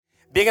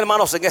Bien,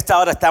 hermanos, en esta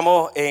hora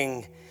estamos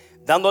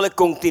dándole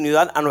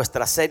continuidad a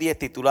nuestra serie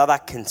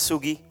titulada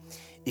Kintsugi.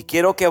 Y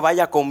quiero que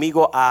vaya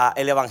conmigo a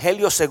el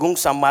Evangelio según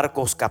San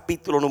Marcos,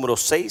 capítulo número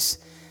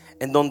 6,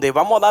 en donde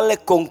vamos a darle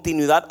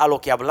continuidad a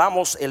lo que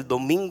hablamos el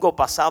domingo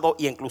pasado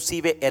y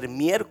inclusive el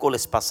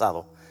miércoles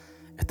pasado.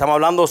 Estamos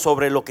hablando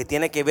sobre lo que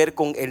tiene que ver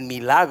con el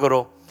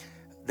milagro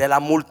de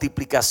la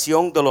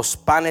multiplicación de los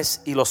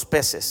panes y los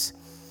peces.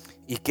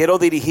 Y quiero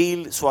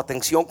dirigir su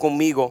atención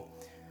conmigo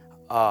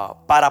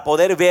para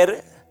poder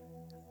ver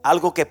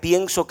algo que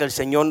pienso que el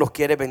Señor nos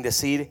quiere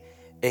bendecir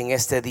en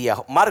este día.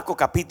 Marcos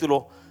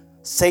capítulo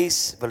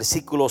 6,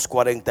 versículos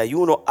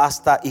 41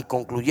 hasta y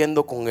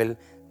concluyendo con el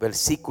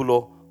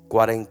versículo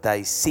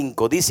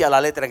 45. Dice a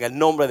la letra: en el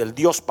nombre del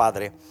Dios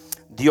Padre,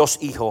 Dios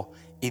Hijo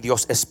y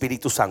Dios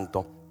Espíritu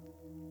Santo.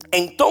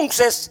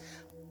 Entonces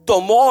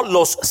tomó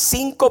los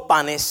 5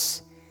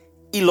 panes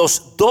y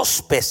los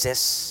 2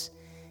 peces,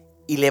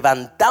 y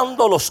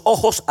levantando los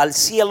ojos al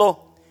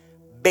cielo,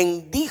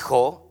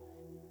 bendijo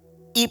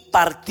y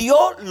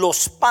partió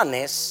los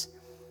panes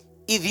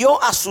y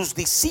dio a sus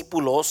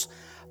discípulos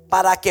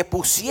para que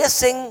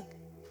pusiesen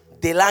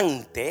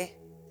delante,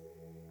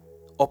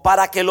 o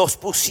para que los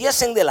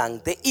pusiesen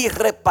delante, y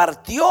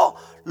repartió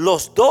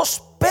los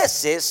 2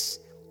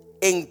 peces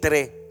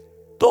entre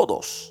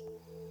todos.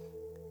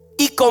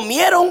 Y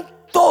comieron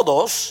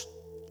todos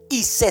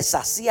y se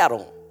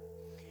saciaron,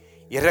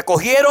 y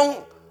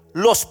recogieron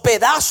los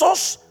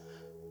pedazos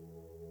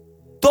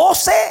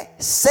 12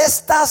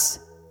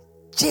 cestas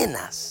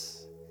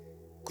llenas.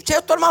 Escuché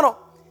esto, hermano.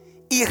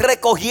 Y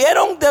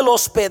recogieron de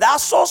los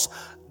pedazos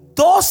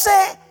 12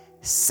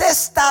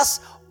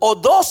 cestas o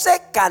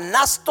 12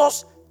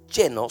 canastos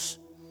llenos.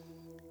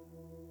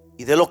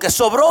 Y de lo que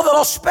sobró de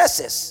los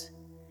peces,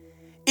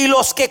 y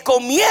los que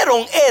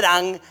comieron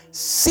eran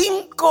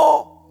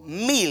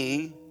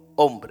 5,000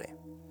 hombres.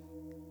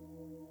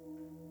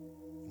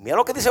 Mira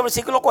lo que dice el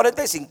versículo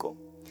 45.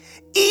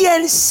 Y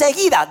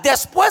enseguida,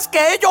 después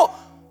que ellos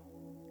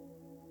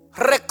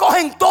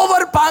recogen todo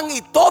el pan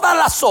y toda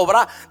la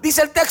sobra,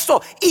 dice el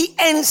texto, y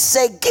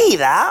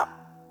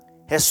enseguida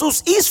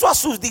Jesús hizo a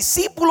sus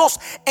discípulos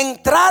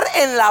entrar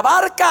en la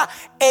barca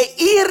e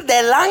ir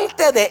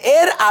delante de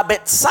él a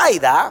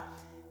Betsaida,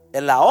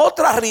 en la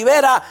otra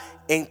ribera,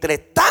 entre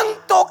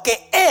tanto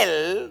que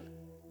él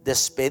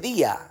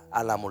despedía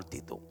a la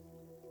multitud.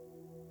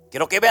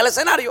 Quiero que vea el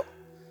escenario.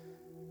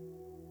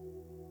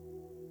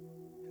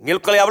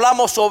 Miércoles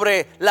hablamos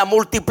sobre la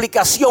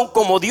multiplicación,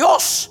 como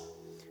Dios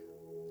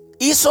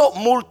hizo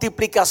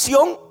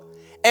multiplicación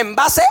en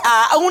base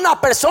a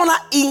una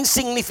persona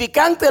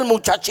insignificante. El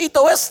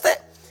muchachito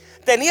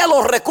tenía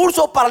los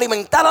recursos para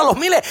alimentar a los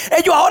miles.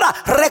 Ellos ahora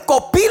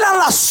recopilan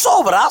las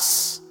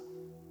sobras.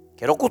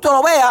 Quiero que usted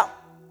lo vea: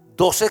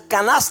 12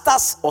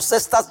 canastas o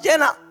cestas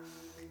llenas.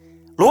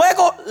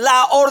 Luego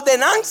la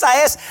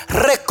ordenanza es: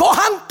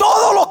 recojan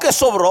todo lo que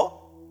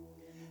sobró.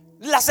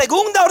 La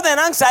segunda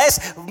ordenanza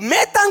es: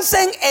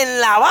 métanse en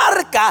la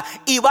barca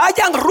y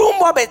vayan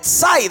rumbo a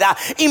Betsaida.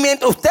 Y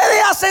mientras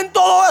ustedes hacen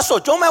todo eso,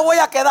 yo me voy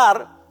a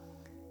quedar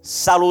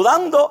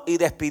saludando y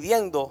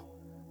despidiendo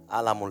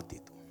a la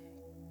multitud.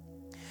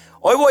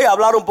 Hoy voy a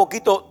hablar un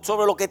poquito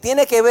sobre lo que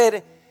tiene que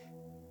ver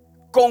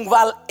con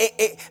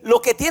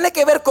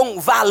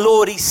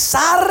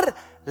valorizar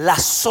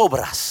las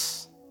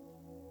obras.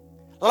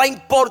 La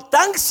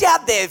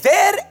importancia de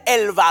ver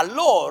el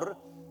valor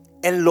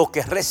en lo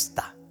que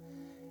resta.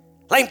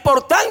 La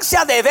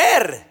importancia de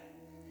ver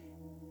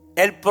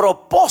el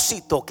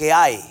propósito que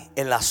hay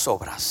en las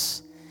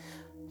obras.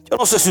 Yo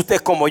no sé si usted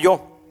es como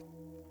yo,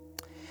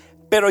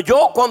 pero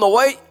yo cuando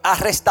voy a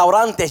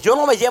restaurantes, yo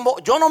no me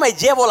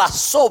llevo las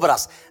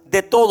sobras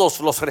de todos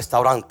los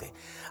restaurantes.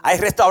 Hay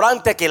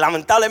restaurantes que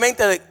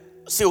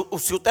lamentablemente, si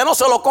usted no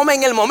se lo come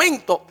en el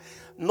momento,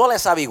 no le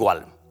sabe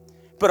igual.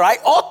 Pero hay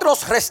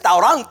otros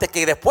restaurantes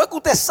que después que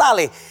usted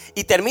sale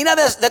y termina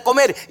de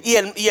comer y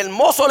el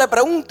mozo le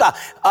pregunta: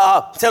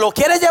 ¿se lo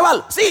quiere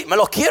llevar? Sí, me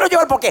lo quiero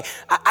llevar, porque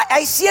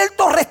hay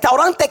ciertos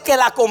restaurantes que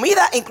la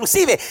comida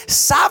inclusive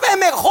sabe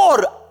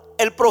mejor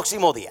el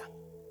próximo día.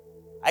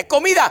 Hay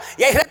comida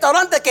y hay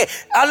restaurantes que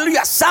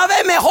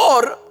sabe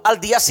mejor al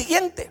día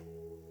siguiente.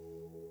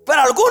 Pero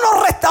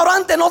algunos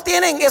restaurantes no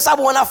tienen esa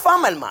buena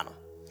fama,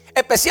 hermano.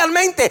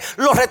 Especialmente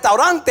los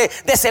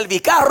restaurantes de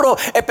servicarro,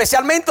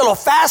 especialmente los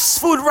fast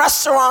food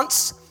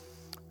restaurants,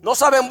 no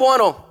saben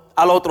bueno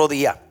al otro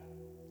día.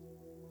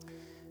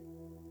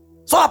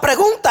 La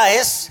pregunta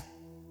es: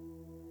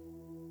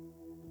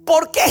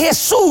 ¿por qué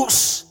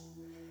Jesús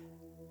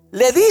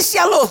le dice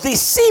a los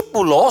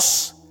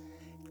discípulos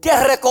que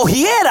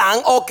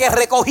recogieran o que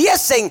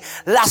recogiesen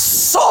las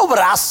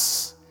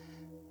sobras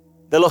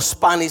de los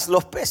panes y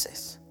los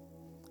peces?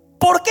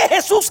 ¿Por qué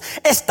Jesús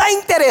está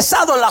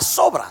interesado en las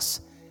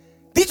sobras?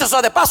 Dicho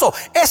sea de paso,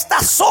 esta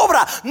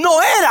sobra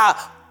no era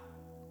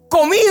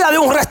comida de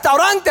un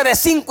restaurante de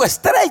 5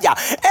 estrellas.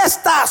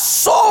 Estas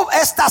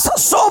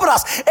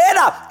sobras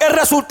era el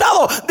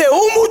resultado de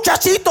un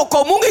muchachito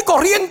común y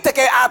corriente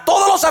que a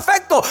todos los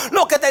efectos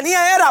lo que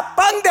tenía era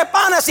pan de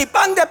panes y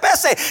pan de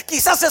peces.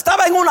 Quizás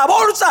estaba en una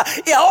bolsa,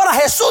 y ahora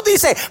Jesús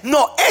dice: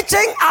 no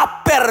echen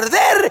a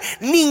perder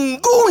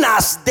ninguna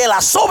de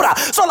las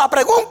sobras. La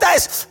pregunta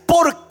es: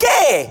 ¿por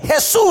qué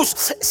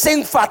Jesús se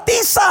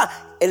enfatiza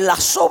en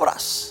las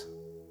sobras?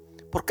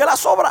 ¿Por qué la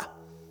sobra?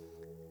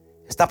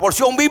 Esta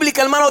porción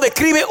bíblica, hermano,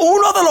 describe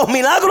uno de los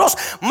milagros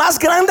más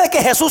grandes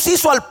que Jesús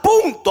hizo, al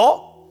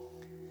punto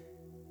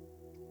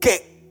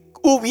que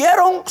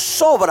hubieron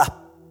sobras,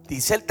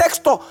 dice el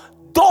texto,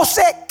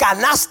 12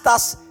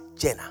 canastas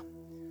llenas.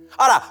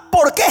 Ahora,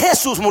 ¿por qué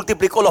Jesús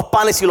multiplicó los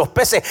panes y los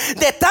peces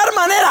de tal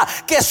manera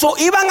que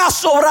iban a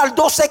sobrar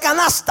 12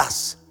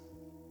 canastas?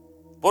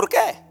 ¿Por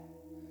qué?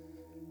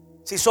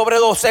 Si sobre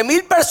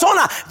 12,000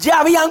 personas ya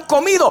habían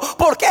comido,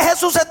 ¿por qué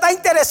Jesús está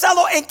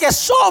interesado en que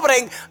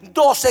sobren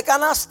 12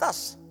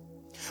 canastas?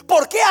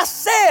 ¿Por qué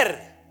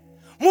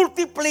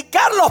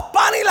multiplicar los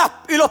panes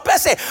y los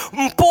peces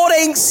por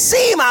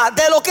encima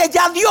de lo que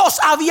ya Dios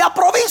había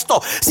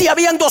provisto? Si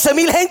habían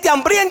 12,000 gente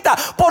hambrienta,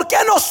 ¿por qué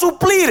no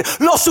suplir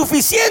lo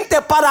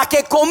suficiente para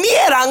que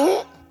comieran?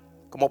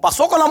 Como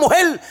pasó con la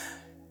mujer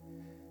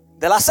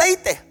del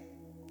aceite,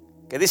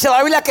 que dice la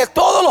Biblia que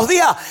todos los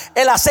días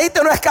el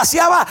aceite no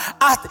escaseaba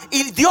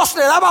y Dios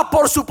le daba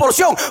por su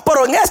porción.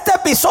 Pero en este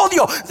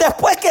episodio,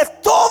 después que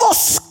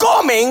todos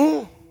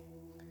comen,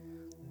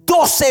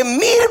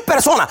 12,000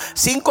 personas,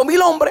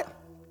 5,000 hombres,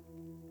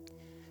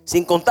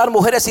 sin contar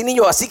mujeres y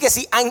niños. Así que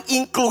si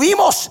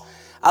incluimos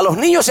a los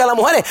niños y a las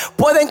mujeres,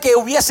 pueden que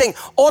hubiesen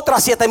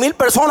otras 7,000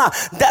 personas,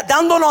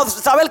 dándonos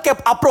a saber que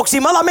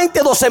aproximadamente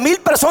 12,000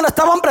 personas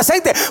estaban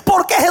presentes.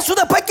 Porque Jesús,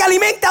 después que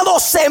alimenta a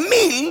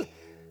 12,000,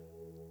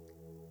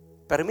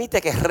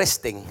 permite que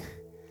resten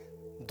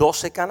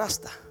 12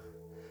 canastas.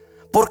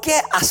 ¿Por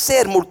qué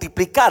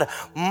multiplicar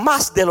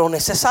más de lo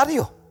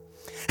necesario?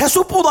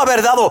 Jesús pudo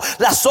haber dado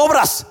las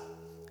sobras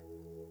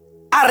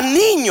al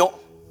niño.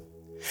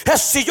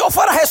 Si yo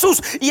fuera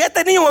Jesús y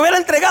este niño me hubiera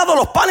entregado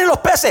los panes y los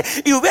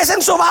peces y hubiesen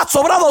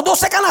sobrado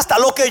 12 canastas,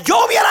 lo que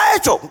yo hubiera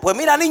hecho: pues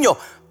mira, niño,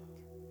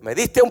 me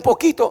diste un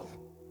poquito,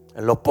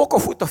 en lo poco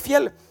fuiste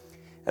fiel,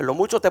 en lo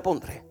mucho te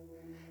pondré.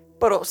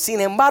 Pero sin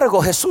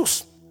embargo,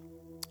 Jesús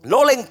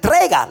no le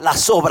entrega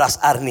las sobras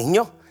al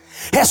niño.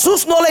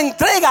 Jesús no le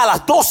entrega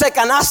las 12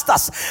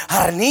 canastas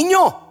al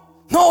niño.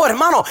 No,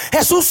 hermano,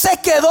 Jesús se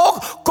quedó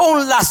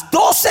con las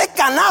 12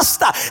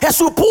 canastas.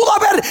 Jesús pudo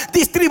haber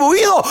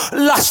distribuido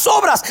las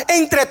sobras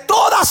entre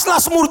todas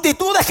las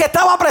multitudes que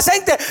estaban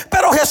presentes,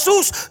 pero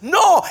Jesús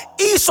no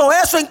hizo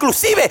eso.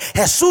 Inclusive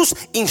Jesús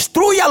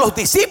instruye a los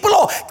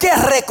discípulos que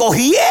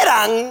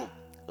recogieran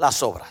las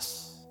sobras.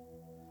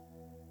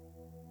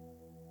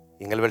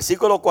 Y en el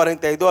versículo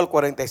 42 al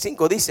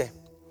 45 dice: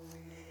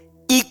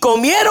 y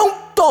comieron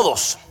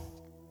todos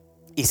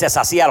y se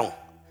saciaron,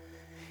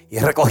 y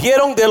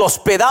recogieron de los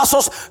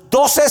pedazos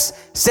 12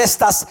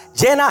 cestas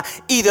llenas,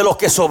 y de lo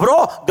que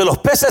sobró de los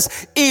peces,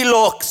 y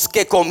los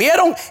que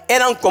comieron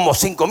eran como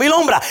 5,000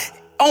 hombres.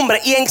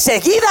 Y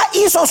enseguida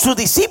hizo a sus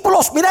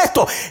discípulos, mira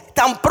esto,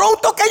 tan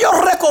pronto que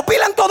ellos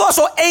recopilan todo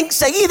eso,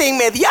 enseguida,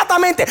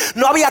 inmediatamente,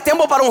 no había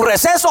tiempo para un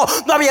receso,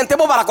 no había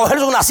tiempo para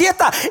cogerse una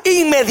siesta.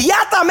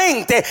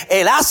 Inmediatamente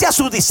él hace a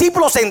sus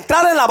discípulos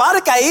entrar en la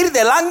barca e ir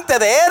delante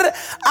de él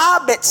a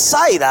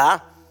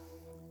Betsaida,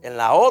 en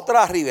la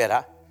otra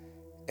ribera,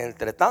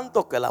 entre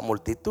tanto que la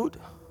multitud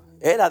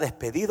era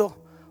despedido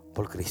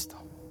por Cristo.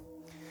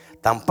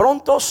 Tan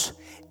prontos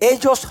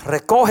ellos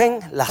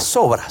recogen las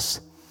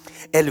sobras,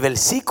 el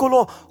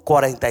versículo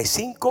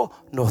 45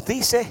 nos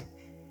dice: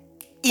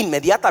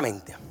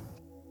 inmediatamente,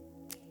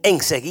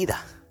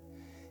 enseguida,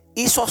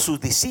 hizo a sus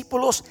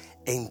discípulos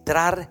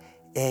entrar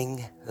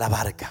en la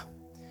barca.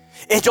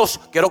 Ellos,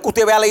 quiero que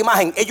usted vea la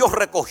imagen, ellos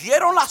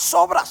recogieron las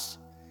sobras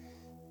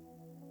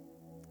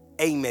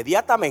e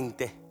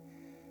inmediatamente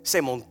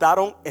se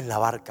montaron en la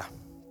barca.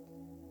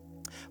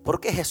 ¿Por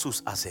qué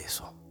Jesús hace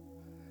eso?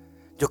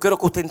 Yo quiero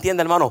que usted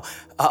entienda, hermano,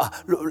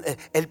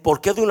 el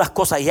porqué de unas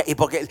cosas. Y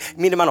porque,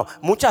 mire, hermano,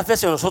 muchas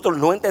veces nosotros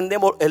no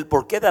entendemos el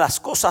porqué de las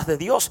cosas de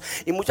Dios.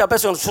 Y muchas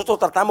veces nosotros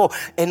tratamos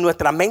en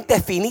nuestra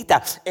mente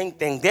finita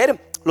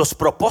entender los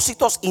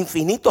propósitos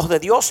infinitos de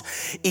Dios,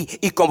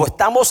 y como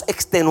estamos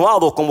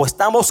extenuados, como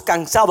estamos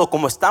cansados,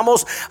 como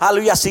estamos,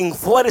 aleluya, sin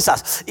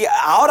fuerzas, y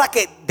ahora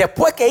que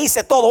después que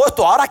hice todo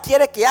esto, ahora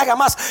quiere que haga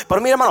más.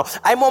 Pero mira, hermano,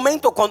 hay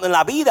momentos cuando en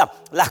la vida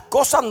las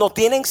cosas no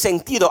tienen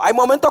sentido. Hay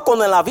momentos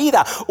cuando en la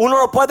vida uno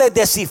no puede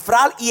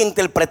descifrar y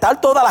interpretar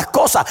todas las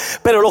cosas,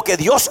 pero lo que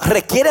Dios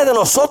requiere de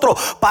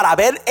nosotros para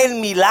ver el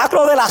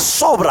milagro de la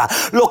sobra,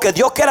 lo que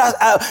Dios quiere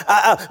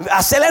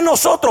hacer en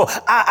nosotros,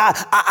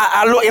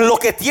 en lo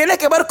que tiene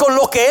que ver con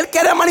lo que Él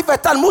quiere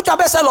manifestar, muchas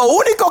veces lo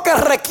único que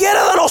requiere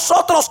de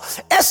nosotros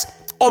es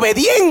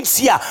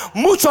obediencia,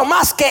 mucho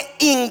más que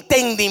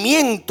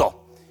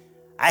entendimiento.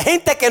 Hay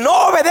gente que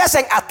no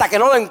obedecen hasta que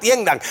no lo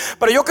entiendan.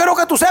 Pero yo quiero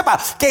que tú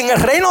sepas que en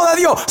el reino de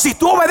Dios, si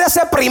tú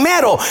obedeces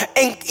primero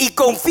y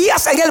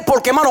confías en Él,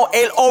 porque hermano,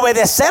 el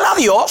obedecer a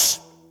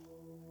Dios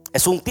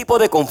es un tipo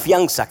de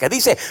confianza que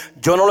dice: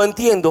 yo no lo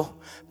entiendo,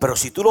 pero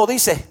si tú lo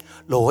dices,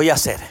 lo voy a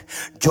hacer.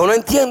 Yo no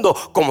entiendo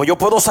cómo yo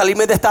puedo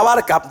salirme de esta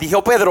barca,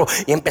 dijo Pedro,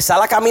 y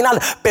empezar a caminar,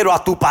 pero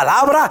a tu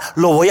palabra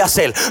lo voy a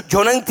hacer.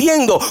 Yo no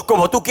entiendo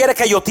cómo tú quieres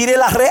que yo tire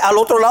la red al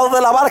otro lado de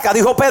la barca,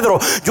 dijo Pedro.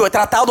 Yo he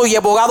tratado y he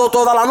bogado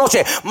toda la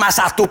noche, mas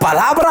a tu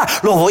palabra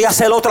lo voy a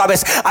hacer otra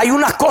vez. Hay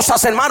unas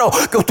cosas, hermano,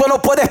 que usted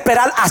no puede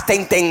esperar hasta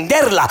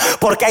entenderla,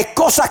 porque hay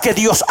cosas que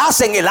Dios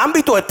hace en el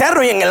ámbito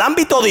eterno y en el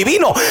ámbito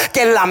divino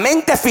que en la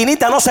mente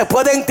finita no se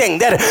puede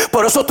entender.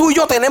 Por eso tú y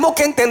yo tenemos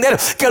que entender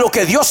que lo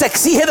que Dios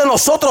exige de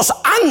nosotros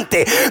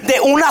antes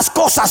de unas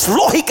cosas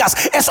lógicas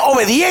es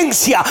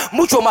obediencia,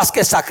 mucho más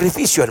que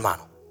sacrificio,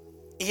 hermano.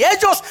 Y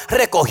ellos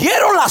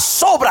recogieron las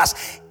sobras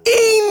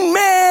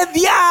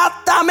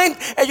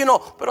inmediatamente. Ellos no,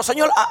 pero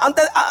Señor,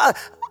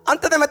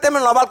 antes de meterme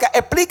en la barca,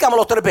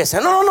 explícamelo 3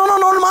 veces. No,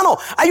 hermano.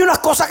 Hay unas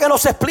cosas que no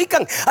se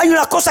explican. Hay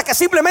unas cosas que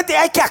simplemente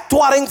hay que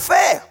actuar en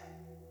fe.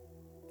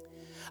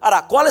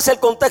 Ahora, ¿cuál es el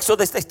contexto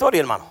de esta historia,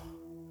 hermano?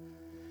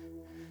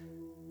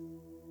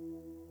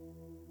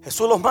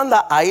 Jesús los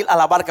manda a ir a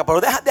la barca, pero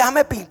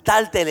déjame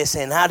pintarte el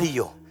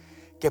escenario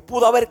que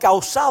pudo haber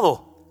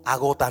causado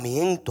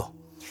agotamiento.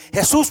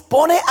 Jesús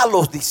pone a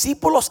los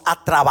discípulos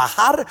a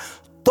trabajar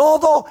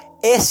todo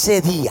ese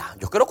día.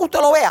 Yo quiero que usted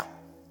lo vea.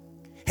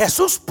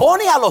 Jesús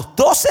pone a los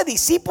 12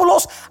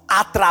 discípulos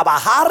a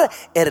trabajar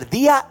el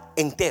día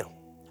entero,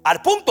 al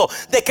punto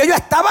de que ellos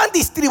estaban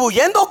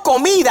distribuyendo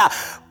comida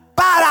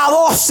para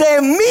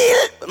 12,000.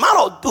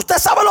 Hermano, usted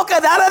sabe lo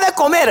que darle de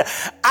comer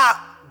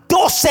a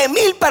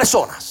 12,000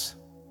 personas.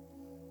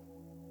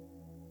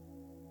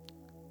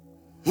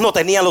 No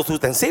tenían los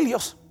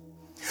utensilios,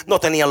 no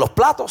tenían los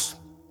platos,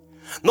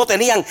 no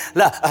tenían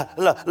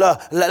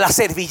la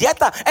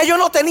servilleta. Ellos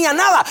no tenían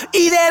nada.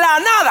 Y de la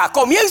nada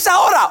comienza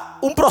ahora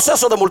un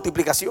proceso de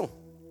multiplicación.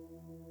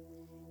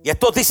 Y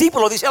estos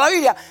discípulos, dice la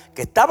Biblia,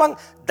 que estaban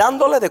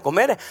dándole de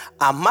comer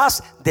a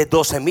más de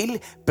 12,000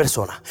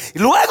 personas. Y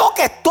luego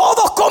que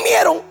todos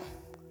comieron,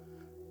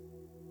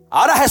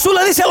 ahora Jesús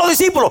le dice a los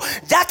discípulos: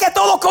 ya que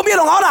todos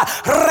comieron, ahora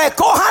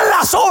recojan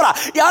las sobras.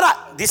 Y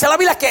ahora dice la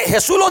Biblia que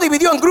Jesús lo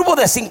dividió en grupos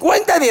de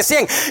 50 y de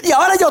 100. Y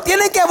ahora ellos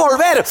tienen que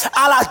volver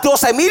a las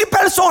 12,000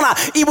 personas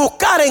y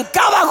buscar en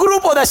cada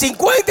grupo de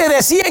 50 y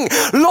de 100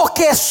 lo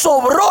que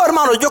sobró,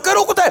 hermano. Yo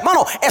quiero que ustedes,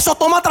 hermano, eso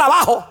toma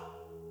trabajo.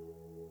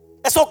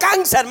 Eso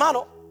cansa,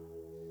 hermano.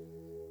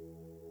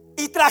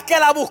 Y tras que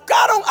la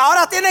buscaron,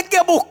 ahora tienen que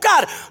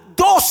buscar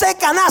 12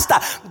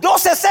 canastas,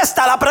 12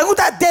 cestas. La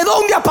pregunta es: ¿de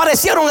dónde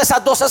aparecieron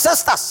esas 12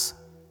 cestas?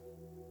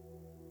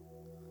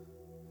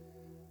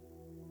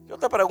 Yo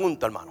te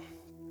pregunto, hermano,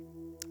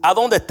 ¿a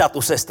dónde está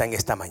tu cesta en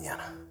esta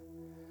mañana?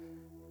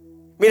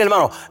 Mira,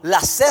 hermano,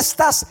 las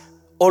cestas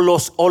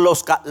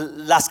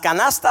las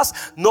canastas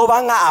no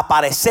van a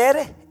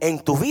aparecer en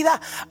tu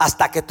vida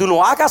hasta que tú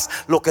no hagas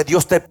lo que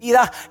Dios te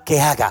pida que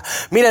haga.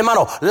 Mira,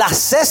 hermano, las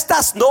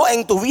cestas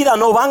en tu vida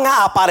no van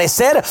a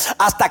aparecer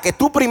hasta que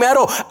tú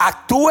primero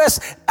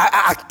actives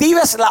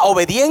la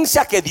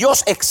obediencia que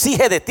Dios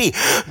exige de ti.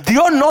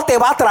 Dios no te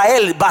va a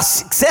traer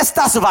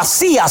cestas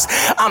vacías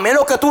a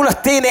menos que tú les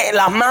tienes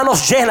las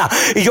manos llenas.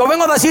 Y yo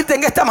vengo a decirte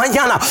en esta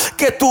mañana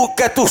que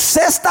tu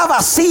cesta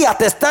vacía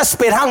te está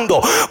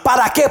esperando.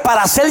 ¿Para qué?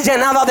 Para ser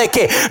llenada de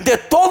 ¿qué? De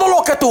todo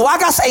lo que tú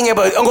hagas en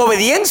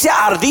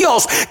obediencia a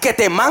Dios, que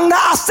te manda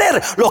a hacer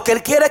lo que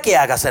Él quiere que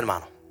hagas,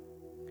 hermano.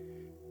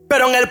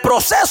 Pero en el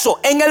proceso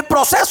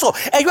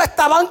ellos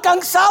estaban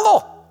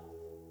cansados.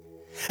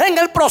 En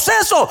el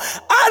proceso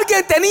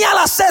alguien tenía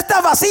la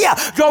cesta vacía.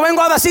 Yo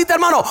vengo a decirte,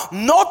 hermano,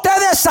 no te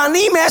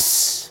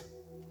desanimes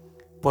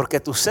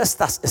porque tus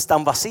cestas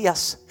están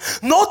vacías.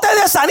 No te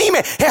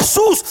desanimes.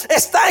 Jesús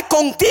está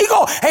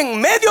contigo en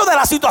medio de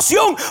la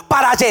situación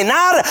para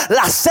llenar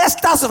las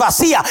cestas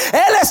vacías.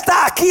 Él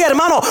está aquí,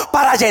 hermano,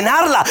 para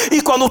llenarla.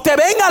 Y cuando usted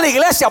venga a la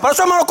iglesia, por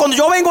eso, hermano, cuando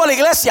yo vengo a la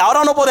iglesia,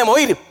 ahora no podemos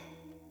ir,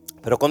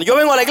 pero cuando yo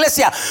vengo a la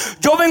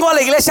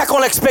iglesia con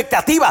la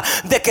expectativa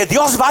de que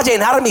Dios va a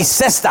llenar mi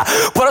cesta.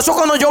 Por eso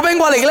cuando yo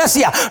vengo a la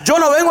iglesia, yo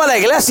no vengo a la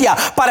iglesia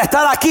para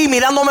estar aquí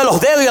mirándome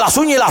los dedos y las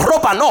uñas y la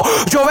ropa. No,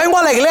 yo vengo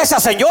a la iglesia,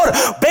 Señor,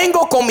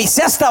 vengo con mi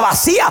cesta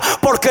vacía,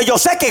 porque yo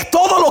sé que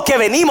todo lo que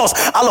venimos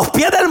a los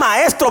pies del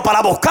maestro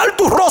para buscar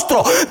tu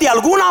rostro de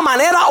alguna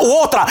manera u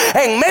otra,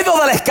 en medio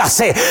de la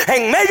escasez,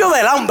 en medio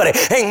del hambre,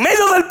 en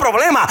medio del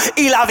problema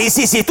y la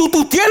vicisitud,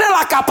 tú tienes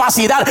la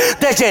capacidad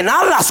de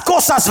llenar las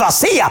cosas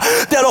vacías.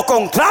 De lo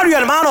contrario,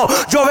 hermano,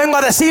 yo vengo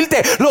a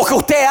decirte, lo que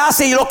usted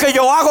hace y lo que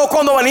yo hago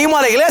cuando venimos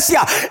a la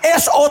iglesia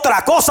es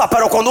otra cosa.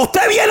 Pero cuando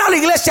usted viene a la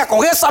iglesia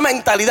con esa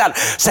mentalidad: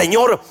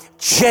 Señor,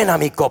 llena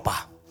mi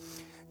copa,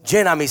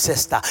 llena mi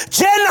cesta,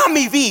 llena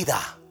mi vida.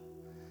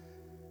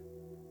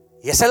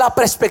 Y esa es la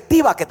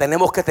perspectiva que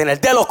tenemos que tener.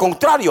 De lo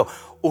contrario,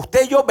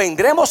 usted y yo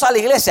vendremos a la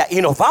iglesia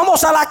y nos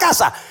vamos a la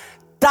casa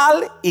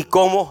tal y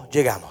como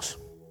llegamos.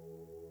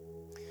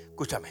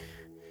 Escúchame.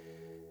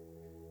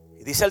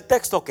 Y dice el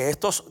texto que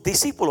estos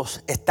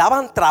discípulos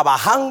estaban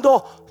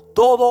trabajando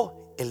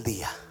todo el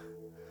día.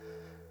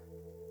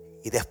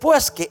 Y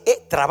después que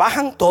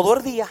trabajan todo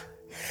el día,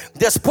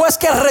 después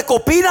que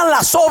recopilan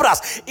las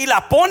obras y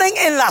las ponen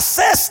en las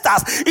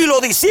cestas, y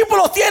los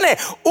discípulos tienen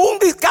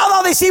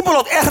cada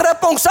discípulo es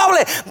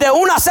responsable de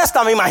una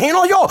cesta, me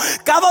imagino yo,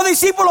 cada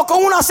discípulo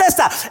con una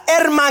cesta.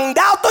 El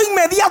mandato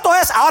inmediato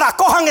es: ahora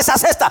cojan esa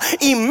cesta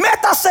y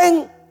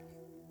métanse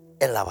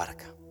en la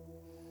barca.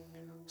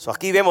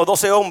 Aquí vemos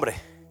 12 hombres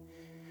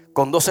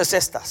con 12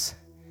 cestas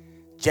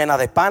llenas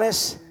de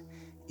panes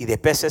y de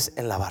peces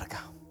en la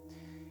barca.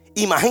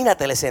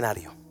 Imagínate el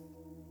escenario: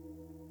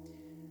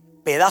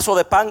 pedazo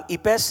de pan y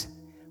pez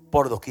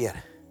por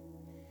doquier.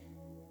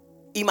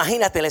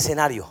 Imagínate el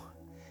escenario: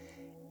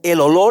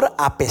 el olor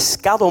a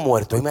pescado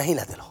muerto.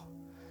 Imagínatelo.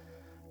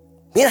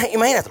 Mira,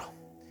 imagínatelo.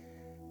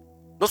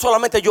 No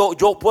solamente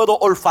yo puedo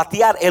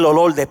olfatear el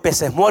olor de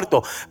peces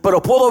muertos,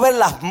 pero puedo ver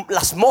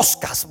las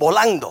moscas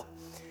volando.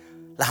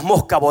 Las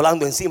moscas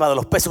volando encima de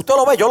los peces. Usted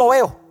lo ve, yo lo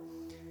veo.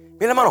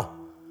 Mira,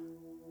 hermano,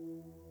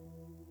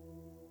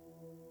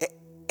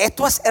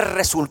 esto es el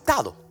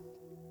resultado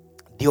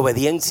de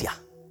obediencia.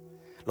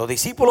 Los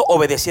discípulos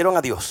obedecieron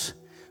a Dios.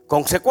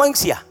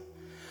 Consecuencia: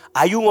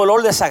 hay un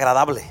olor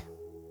desagradable.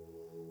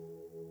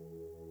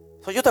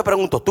 Entonces yo te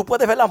pregunto, ¿tú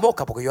puedes ver las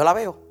moscas? Porque yo la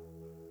veo.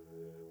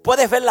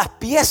 ¿Puedes ver las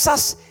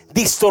piezas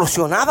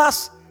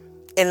distorsionadas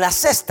en las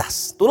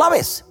cestas? ¿Tú la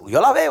ves?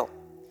 Yo la veo.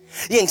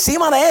 Y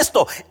encima de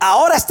esto,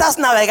 ahora estás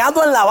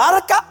navegando en la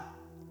barca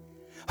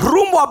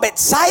rumbo a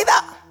Bethsaida,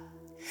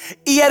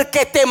 y el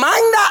que te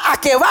manda a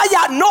que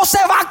vaya no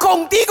se va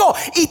contigo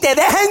y te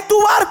deja en tu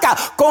barca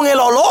con el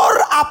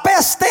olor a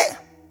peste,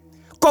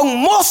 con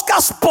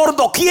moscas por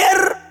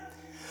doquier,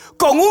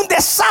 con un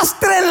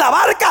desastre en la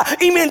barca.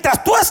 Y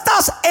mientras tú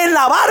estás en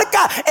la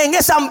barca, en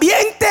ese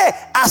ambiente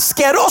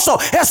asqueroso,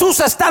 Jesús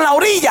está en la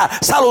orilla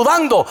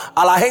saludando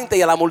a la gente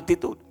y a la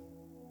multitud.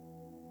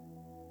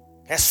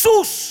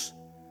 Jesús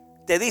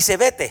te dice: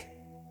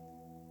 vete,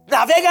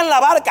 navega en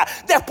la barca.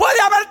 Después de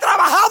haber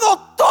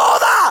trabajado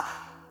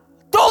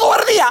todo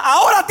el día,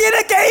 ahora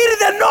tiene que ir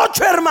de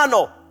noche,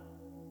 hermano,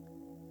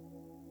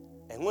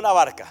 en una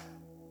barca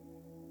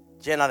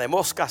llena de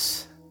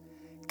moscas,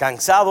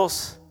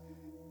 cansados,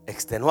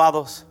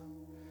 extenuados,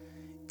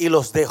 y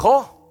los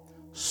dejó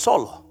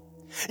solo.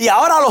 Y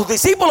ahora los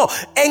discípulos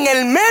en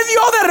el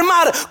medio del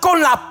mar, con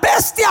la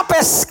peste a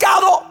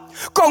pescado,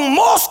 con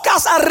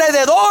moscas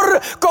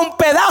alrededor, con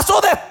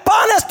pedazos de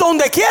panes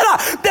donde quiera,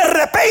 de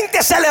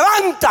repente se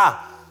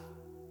levanta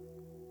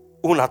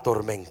una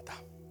tormenta.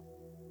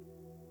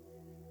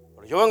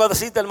 Pero yo vengo a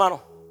decirte,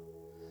 hermano,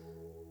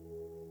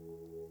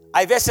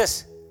 hay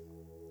veces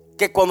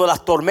que cuando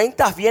las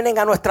tormentas vienen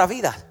a nuestra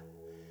vida,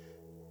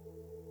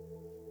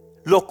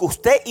 lo que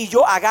usted y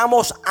yo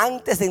hagamos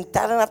antes de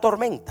entrar en la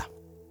tormenta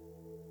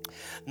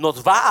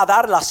nos va a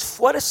dar las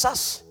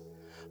fuerzas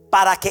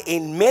para que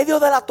en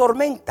medio de la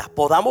tormenta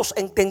podamos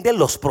entender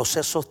los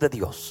procesos de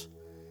Dios.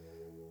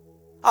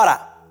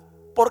 Ahora,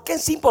 ¿por qué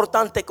es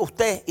importante que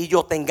usted y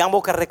yo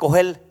tengamos que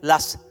recoger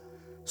las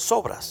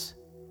sobras?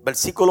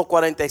 Versículos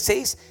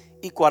 46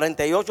 y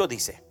 48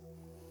 dice: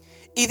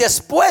 y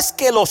después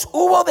que los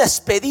hubo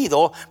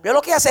despedido, mira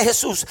lo que hace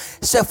Jesús: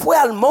 se fue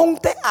al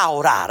monte a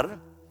orar.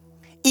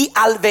 Y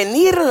al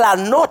venir la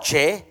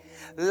noche,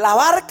 la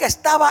barca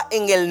estaba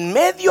en el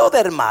medio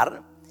del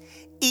mar,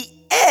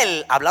 y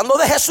él, hablando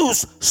de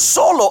Jesús,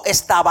 solo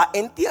estaba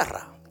en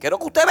tierra. Quiero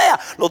que usted vea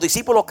los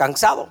discípulos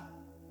cansados,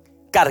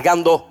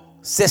 cargando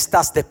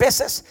cestas de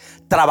peces,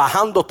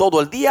 trabajando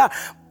todo el día,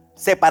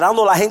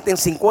 separando a la gente en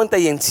 50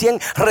 y en 100,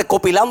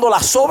 recopilando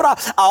las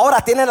sobras. Ahora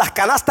tienen las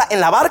canastas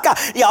en la barca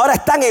y ahora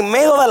están en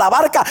medio de la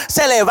barca.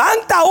 Se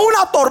levanta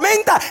una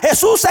tormenta.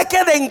 Jesús se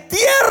queda en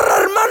tierra,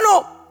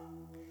 hermano.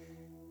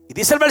 Y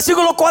dice el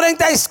versículo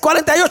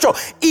 48: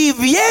 y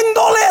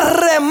viéndole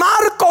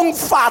remar con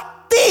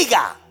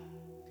fatiga,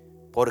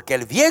 porque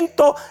el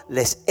viento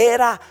les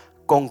era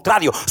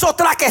contrario.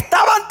 Tras que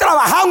estaban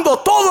trabajando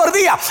todo el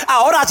día,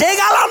 ahora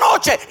llega la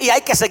noche y hay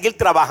que seguir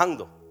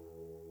trabajando.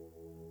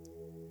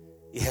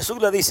 Y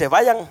Jesús le dice: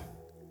 vayan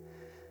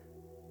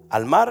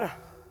al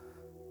mar,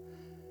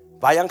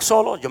 vayan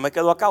solos, yo me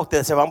quedo acá,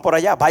 ustedes se van por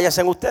allá,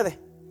 váyanse ustedes,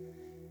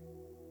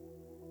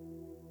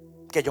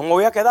 que yo me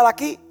voy a quedar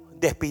aquí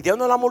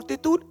despidiendo a la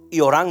multitud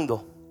y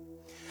orando.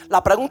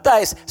 La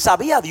pregunta es: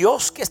 ¿sabía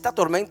Dios que esta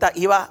tormenta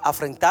iba a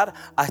enfrentar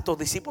a estos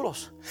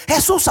discípulos?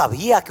 Jesús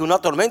sabía que una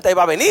tormenta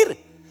iba a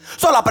venir.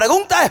 La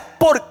pregunta es: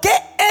 ¿por qué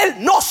Él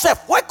no se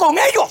fue con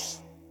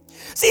ellos?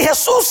 Si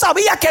Jesús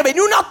sabía que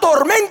venía una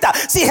tormenta,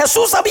 si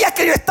Jesús sabía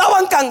que ellos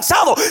estaban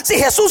cansados, si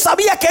Jesús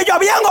sabía que ellos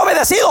habían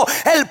obedecido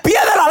el pie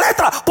de la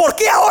letra, ¿por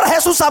qué ahora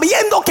Jesús,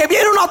 sabiendo que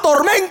viene una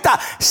tormenta,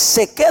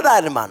 se queda,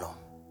 hermano?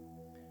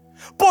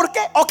 ¿Por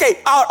qué?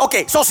 Ok,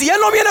 si Él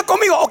no viene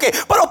conmigo,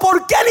 pero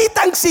 ¿por qué ni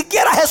tan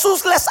siquiera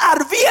Jesús les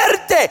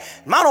advierte?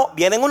 Hermano,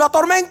 viene una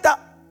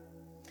tormenta.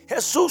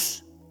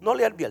 Jesús no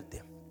le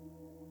advierte.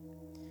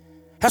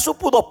 Jesús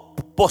pudo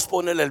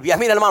posponer el viaje.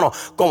 Mira, hermano,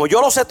 como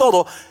yo lo sé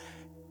todo,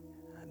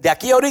 de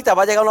aquí ahorita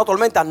va a llegar una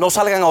tormenta, no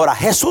salgan ahora.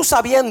 Jesús,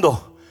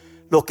 sabiendo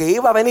lo que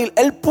iba a venir,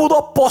 él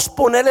pudo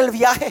posponer el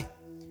viaje.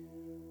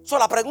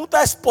 La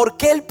pregunta es, ¿por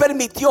qué él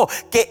permitió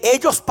que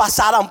ellos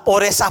pasaran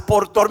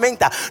por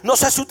tormenta? No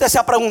sé si usted se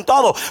ha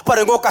preguntado,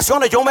 pero en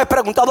ocasiones yo me he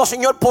preguntado,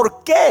 Señor,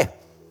 ¿por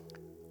qué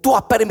tú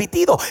has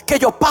permitido que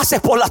yo pase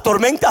por las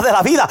tormentas de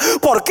la vida?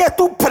 ¿Por qué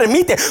tú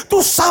permites?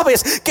 Tú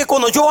sabes que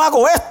cuando yo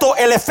hago esto,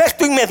 el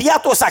efecto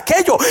inmediato es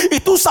aquello.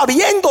 Y tú,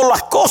 sabiendo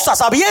las cosas,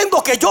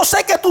 sabiendo que yo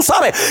sé que tú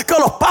sabes que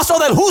los pasos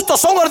del justo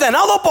son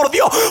ordenados por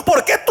Dios,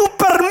 ¿por qué tú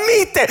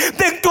permites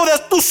dentro de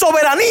tu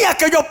soberanía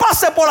que yo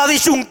pase por la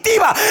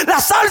disyuntiva, la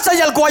salsa y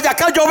el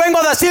guayacán? Yo vengo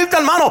a decirte,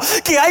 hermano,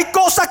 que hay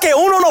cosas que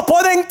uno no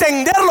puede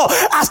entenderlo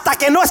hasta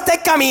que no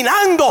esté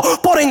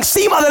caminando por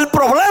encima del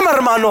problema,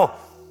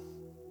 hermano.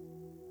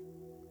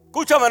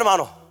 Escúchame,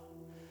 hermano,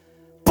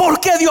 ¿por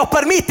qué Dios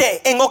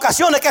permite en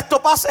ocasiones que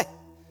esto pase?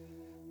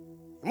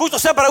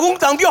 Muchos se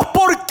preguntan, Dios,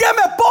 ¿por qué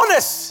me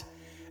pones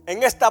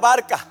en esta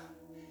barca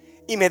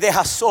y me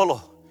dejas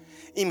solo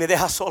y me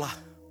dejas sola?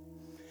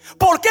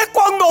 ¿Por qué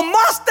cuando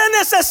más te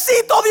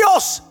necesito,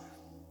 Dios,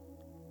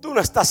 tú no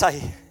estás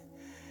ahí?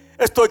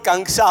 Estoy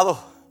cansado,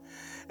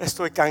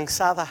 estoy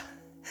cansada.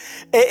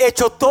 He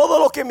hecho todo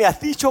lo que me has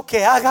dicho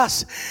que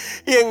hagas,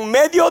 y en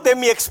medio de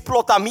mi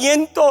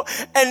explotamiento,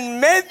 en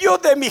medio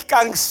de mi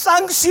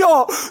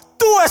cansancio,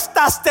 tú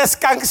estás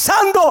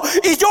descansando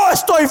y yo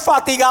estoy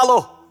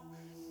fatigado.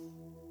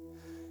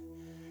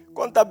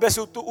 ¿Cuántas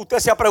veces usted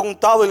se ha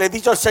preguntado y le ha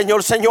dicho al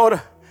Señor, Señor,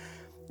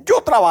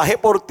 yo trabajé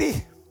por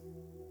ti?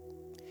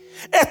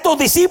 Estos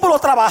discípulos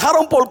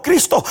trabajaron por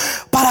Cristo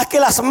para que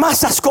las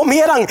masas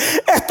comieran.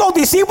 Estos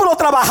discípulos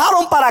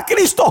trabajaron para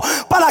Cristo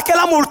para que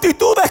las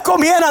multitudes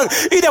comieran.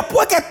 Y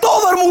después que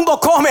todo el mundo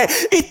come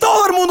y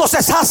todo el mundo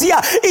se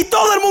sacia y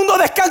todo el mundo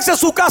descansa en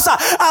su casa,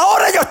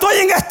 ahora yo estoy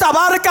en esta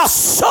barca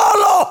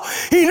solo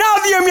y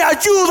nadie me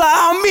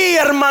ayuda a mí,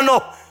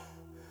 hermano.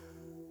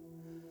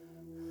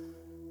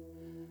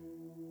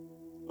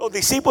 Los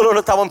discípulos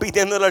no estaban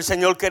pidiéndole al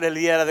Señor que le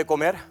diera de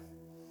comer,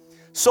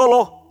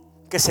 solo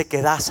que se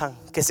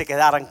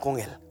quedaran con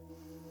él.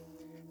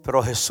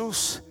 Pero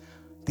Jesús,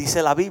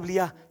 dice la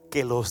Biblia,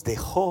 que los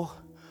dejó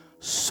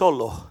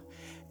solos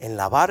en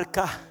la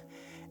barca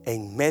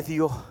en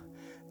medio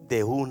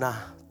de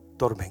una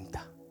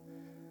tormenta.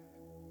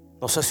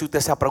 No sé si usted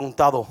se ha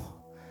preguntado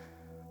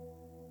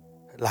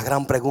la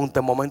gran pregunta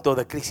en momentos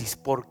de crisis,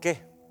 ¿por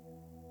qué?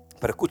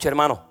 Pero escuche,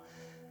 hermano,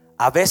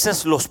 a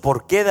veces los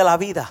por qué de la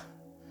vida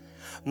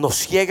nos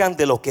ciegan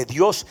de lo que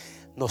Dios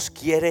nos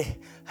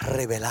quiere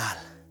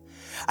revelar.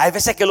 Hay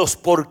veces que los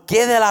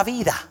porqué de la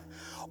vida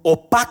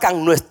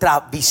opacan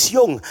nuestra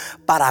visión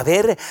para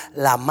ver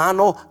la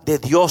mano de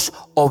Dios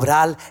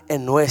obrar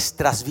en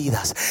nuestras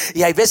vidas.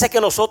 Y hay veces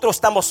que nosotros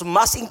estamos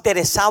más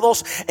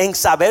interesados en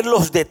saber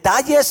los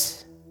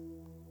detalles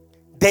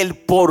del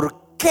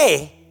por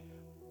qué,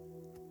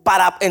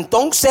 para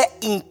entonces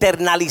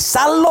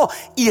internalizarlo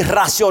y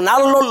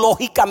racionarlo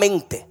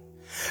lógicamente.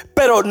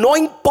 Pero no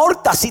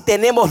importa si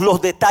tenemos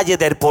los detalles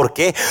del por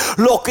qué.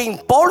 Lo que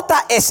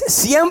importa es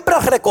siempre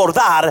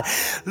recordar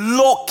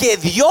lo que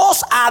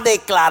Dios ha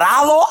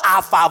declarado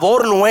a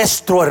favor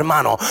nuestro,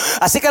 hermano.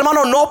 Así que,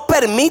 hermano, no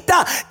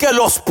permita que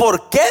los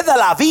por qué de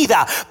la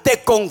vida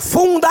te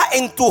confunda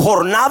en tu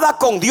jornada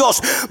con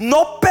Dios.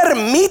 No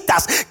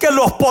permitas que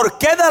los por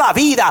qué de la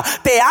vida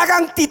te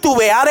hagan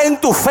titubear en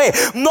tu fe.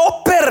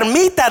 No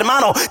permita,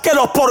 hermano, que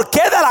los por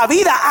qué de la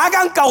vida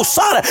hagan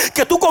causar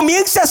que tú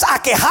comiences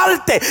a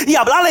quejarte y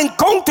hablar en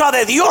contra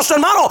de Dios,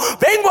 hermano.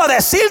 Vengo a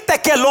decirte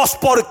que los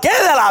porqué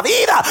de la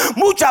vida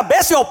muchas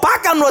veces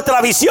opacan nuestra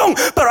visión,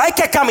 pero hay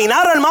que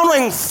caminar, hermano,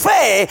 en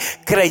fe,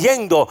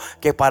 creyendo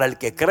que para el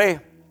que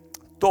cree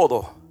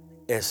todo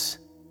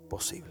es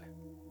posible.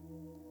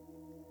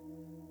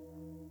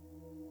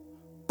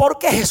 ¿Por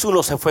qué Jesús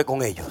no se fue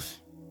con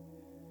ellos?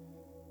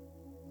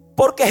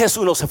 ¿Por qué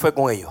Jesús no se fue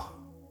con ellos?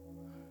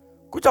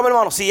 Escúchame,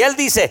 hermano, si Él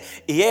dice,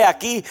 y he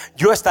aquí,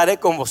 yo estaré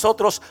con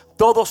vosotros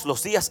todos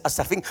los días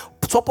hasta el fin.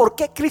 ¿Por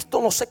qué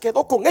Cristo no se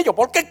quedó con ellos?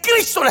 ¿Por qué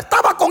Cristo no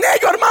estaba con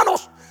ellos,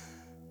 hermanos?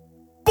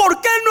 ¿Por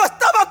qué Él no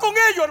estaba con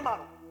ellos,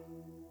 hermano?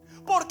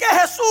 ¿Por qué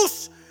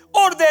Jesús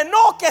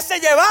ordenó que se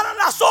llevaran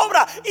las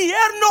obras y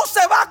Él no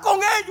se va con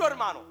ellos,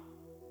 hermano?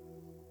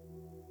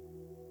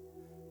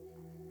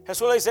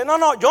 Jesús le dice,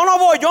 no, yo no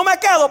voy, yo me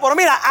quedo. Pero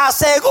mira,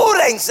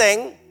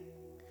 asegúrense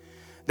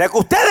de que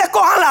ustedes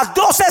cojan las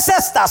 12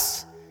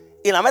 cestas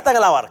y la metan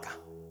en la barca.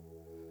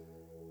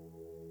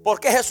 ¿Por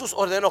qué Jesús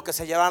ordenó que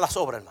se llevaran las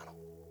obras, hermano?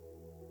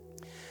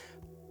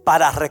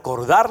 Para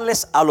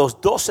recordarles a los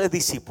 12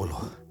 discípulos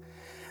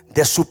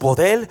de su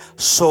poder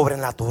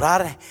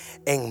sobrenatural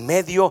en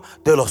medio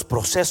de los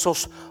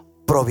procesos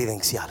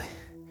providenciales.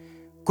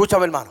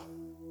 Escúchame, hermano.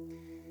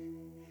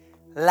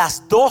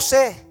 Las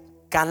 12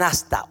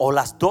 canastas o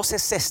las 12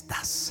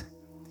 cestas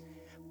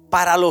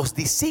para los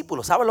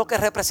discípulos, ¿saben lo que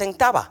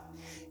representaba?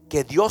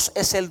 Que Dios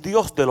es el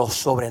Dios de lo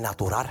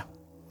sobrenatural.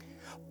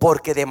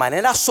 Porque de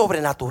manera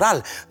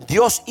sobrenatural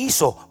Dios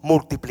hizo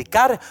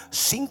multiplicar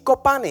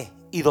 5 panes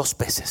y 2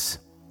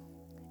 peces.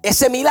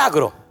 Ese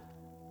milagro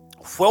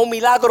Fue un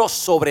milagro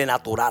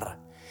sobrenatural.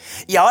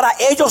 Y ahora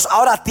ellos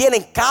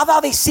tienen,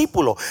 cada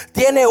discípulo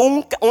tiene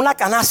una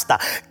canasta,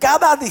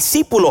 cada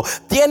discípulo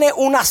tiene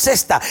una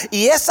cesta,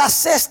 y esa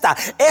cesta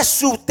es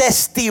su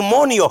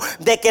testimonio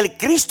de que el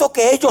Cristo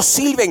que ellos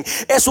sirven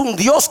es un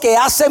Dios que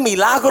hace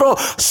milagros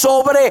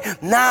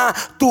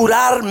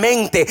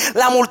sobrenaturalmente.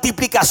 La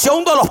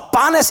multiplicación de los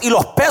panes y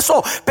los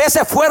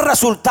peces fue el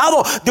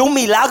resultado de un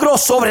milagro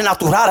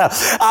sobrenatural.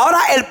 Ahora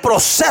el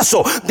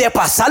proceso de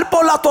pasar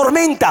por la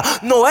tormenta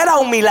no era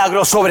un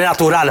milagro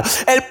sobrenatural.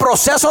 El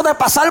proceso de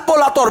pasar por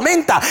la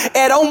tormenta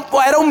era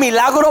un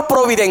milagro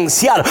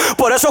providencial.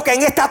 Por eso que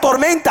en esta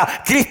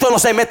tormenta Cristo no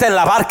se mete en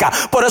la barca.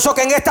 Por eso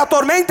que en esta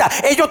tormenta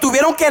ellos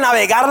tuvieron que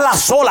navegarla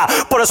sola.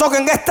 Por eso que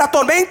en esta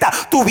tormenta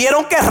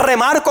tuvieron que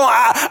remar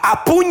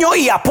a puño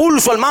y a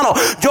pulso, hermano.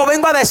 Yo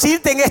vengo a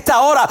decirte en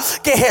esta hora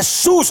que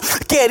Jesús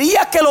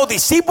quería que los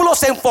discípulos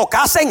se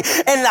enfocasen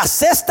en las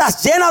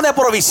cestas llenas de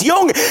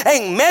provisión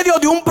en medio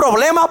de un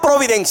problema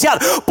providencial.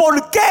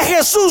 ¿Por qué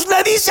Jesús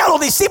le dice a los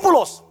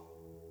discípulos: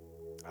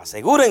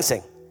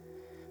 asegúrense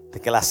de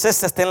que la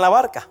cesta esté en la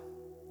barca?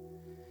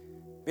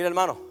 Mira,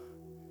 hermano,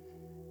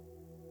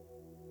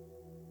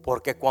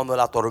 porque cuando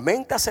la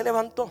tormenta se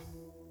levantó,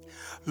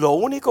 lo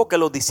único que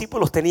los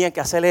discípulos tenían que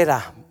hacer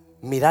era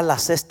mirar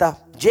las cestas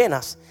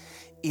llenas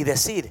y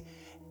decir: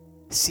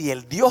 si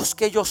el Dios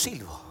que yo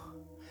sirvo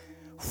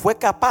fue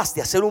capaz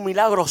de hacer un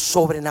milagro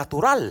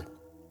sobrenatural,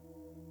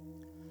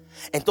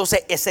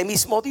 entonces ese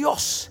mismo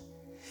Dios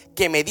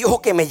que me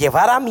dijo que me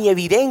llevara mi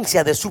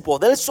evidencia de su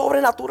poder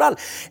sobrenatural,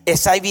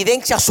 esa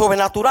evidencia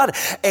sobrenatural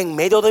en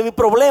medio de mi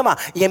problema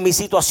y en mi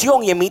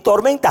situación y en mi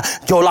tormenta,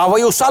 yo la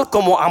voy a usar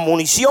como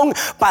amunición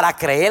para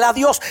creer a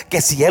Dios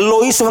que si Él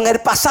lo hizo en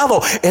el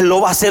pasado, Él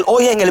lo va a hacer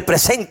hoy en el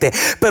presente.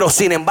 Pero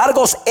sin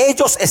embargo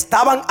ellos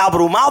estaban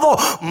abrumados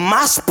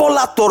más por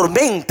la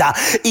tormenta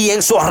y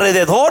en su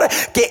alrededor,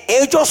 que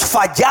ellos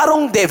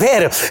fallaron de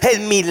ver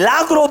el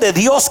milagro de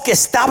Dios que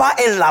estaba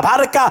en la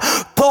barca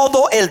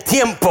todo el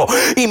tiempo.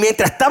 Y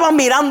mientras estaban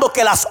mirando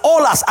que las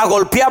olas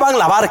agolpeaban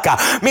la barca,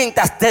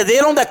 mientras se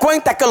dieron de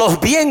cuenta que los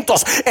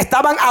vientos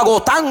estaban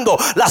agotando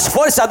las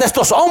fuerzas de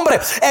estos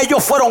hombres,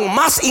 ellos fueron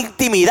más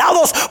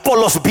intimidados por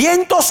los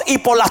vientos y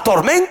por la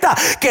tormenta,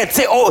 que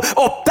se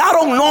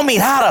optaron no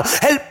mirar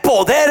el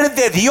poder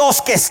de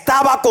Dios que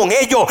estaba con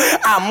ellos,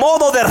 a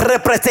modo de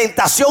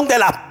representación de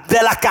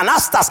las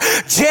canastas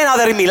llenas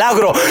del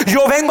milagro.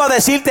 Yo vengo a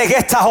decirte en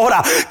esta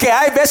hora que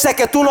hay veces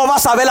que tú no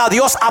vas a ver a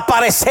Dios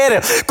aparecer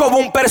como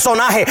un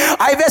personaje.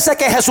 Hay veces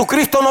que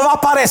Jesucristo no va a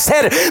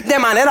aparecer de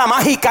manera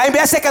mágica. Hay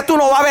veces que tú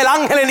no vas a ver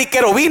ángeles ni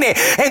querubines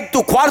en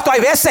tu cuarto.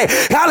 Hay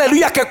veces,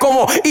 aleluya, que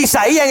como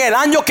Isaías en el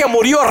año que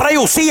murió el rey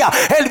Usías,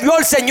 él vio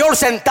al Señor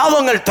sentado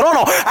en el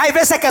trono. Hay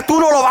veces que tú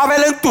no lo vas a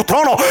ver en tu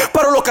trono,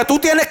 pero lo que tú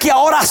tienes que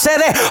ahora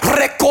hacer es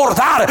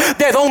recordar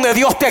de dónde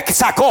Dios te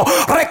sacó,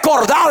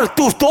 recordar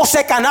tus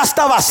 12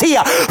 canastas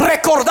vacía,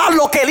 recordar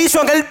lo que Él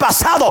hizo en el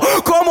pasado,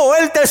 cómo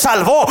Él te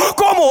salvó,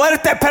 cómo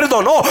Él te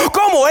perdonó,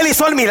 cómo Él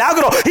hizo el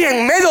milagro. Y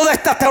en medio de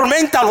esta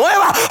tormenta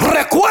nueva,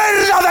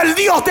 recuerda del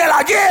Dios del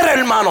ayer,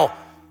 hermano.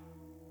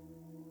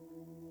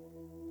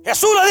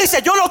 Jesús le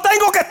dice: yo no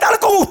tengo que estar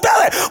con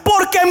ustedes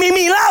porque mi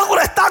milagro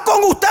está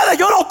con ustedes.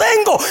 Yo no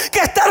tengo que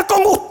estar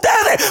con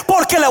ustedes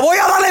porque le voy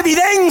a dar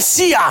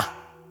evidencia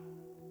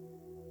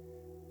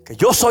que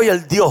yo soy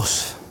el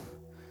Dios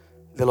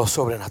de lo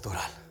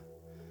sobrenatural.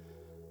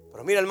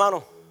 Pero mira,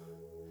 hermano,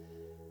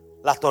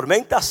 las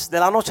tormentas de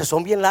la noche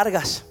son bien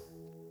largas.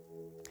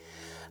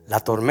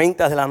 Las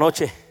tormentas de la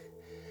noche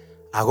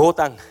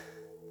agotan.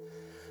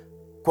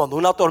 Cuando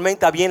una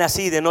tormenta viene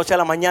así de noche a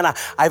la mañana,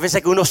 hay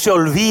veces que uno se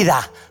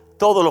olvida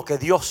todo lo que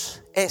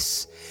Dios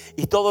es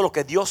y todo lo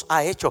que Dios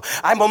ha hecho.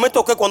 Hay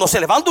momentos que cuando se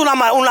levanta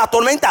una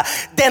tormenta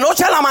de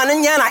noche a la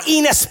mañana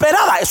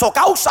inesperada, eso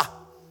causa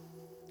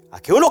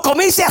a que uno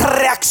comience a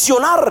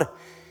reaccionar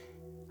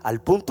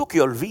al punto que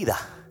olvida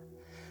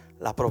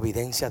la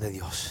providencia de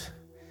Dios.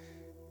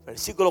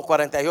 Versículo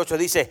 48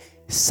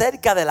 dice: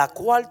 cerca de la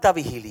cuarta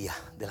vigilia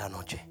de la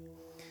noche,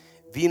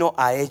 vino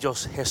a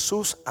ellos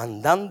Jesús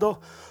andando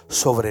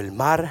sobre el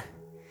mar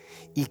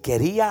y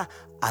quería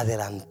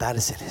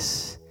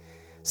adelantárseles.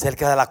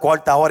 Cerca de la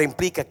cuarta hora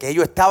implica que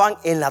ellos estaban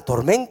en la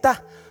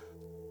tormenta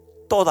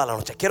toda la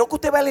noche. Quiero que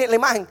usted vea la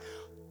imagen.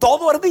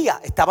 Todo el día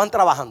estaban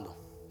trabajando.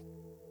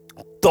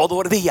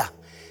 Todo el día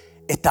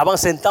estaban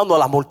sentando a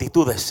las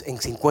multitudes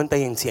en 50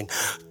 y en 100.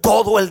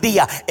 Todo el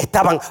día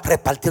estaban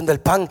repartiendo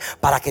el pan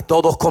para que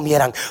todos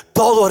comieran.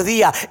 Todo el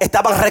día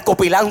estaban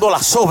recopilando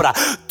las sobras.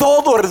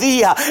 Todo el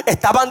día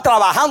estaban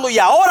trabajando. Y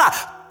ahora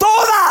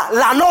toda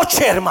la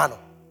noche, hermano,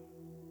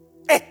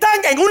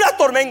 están en una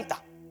tormenta,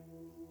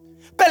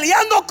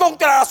 peleando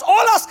contra las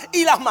olas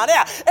y las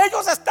mareas.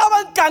 Ellos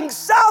estaban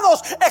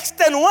cansados,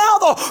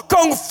 extenuados,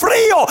 con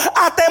frío,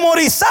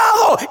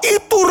 atemorizados y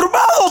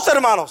turbados,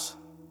 hermanos.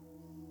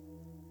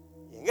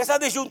 En esa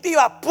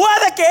disyuntiva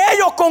puede que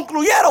ellos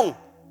concluyeron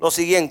lo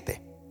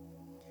siguiente: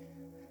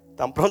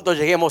 tan pronto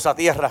lleguemos a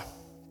tierra,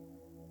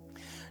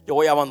 yo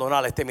voy a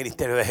abandonar este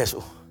ministerio de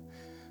Jesús,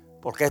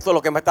 porque esto es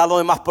lo que me está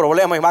dando más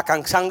problemas y más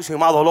cansancio y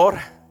más dolor.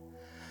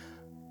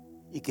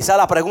 Y quizá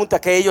la pregunta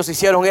que ellos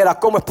hicieron era: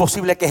 ¿cómo es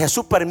posible que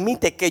Jesús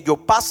permite que yo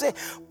pase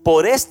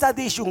por esta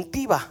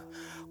disyuntiva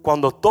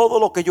cuando todo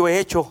lo que yo he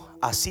hecho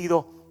ha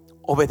sido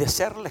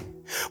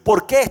obedecerle?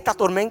 ¿Por qué esta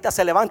tormenta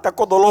se levanta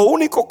cuando lo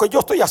único que yo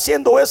estoy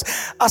haciendo es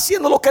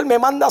haciendo lo que Él me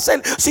manda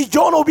hacer? Si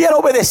yo no hubiera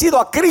obedecido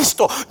a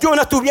Cristo, yo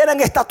no estuviera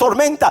en esta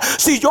tormenta.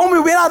 Si yo me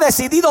hubiera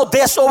decidido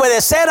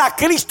desobedecer a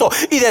Cristo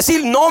y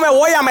decir: no me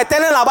voy a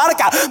meter en la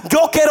barca,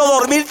 yo quiero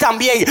dormir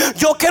también,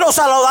 yo quiero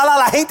saludar a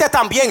la gente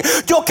también,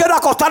 yo quiero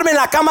acostarme en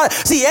la cama.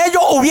 Si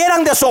ellos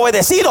hubieran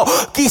desobedecido,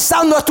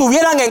 quizás no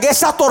estuvieran en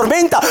esa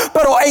tormenta.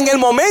 Pero en el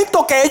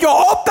momento que ellos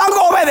optan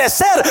a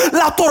obedecer,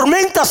 la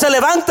tormenta se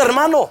levanta,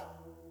 hermano.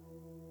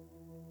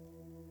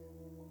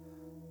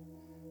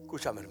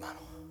 Escúchame, hermano.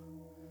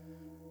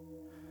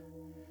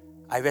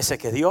 Hay veces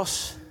que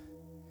Dios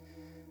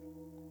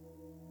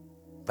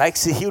va a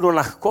exigir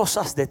unas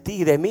cosas de ti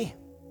y de mí,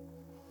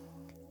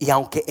 y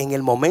aunque en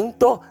el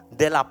momento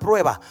de la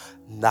prueba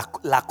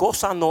la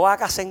cosa no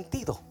haga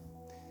sentido,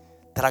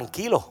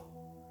 tranquilo,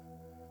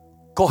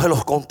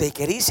 cógelos con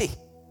take it easy,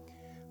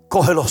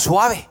 cógelo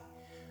suave,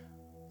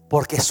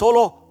 porque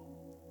solo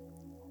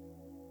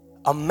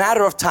a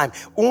matter of time,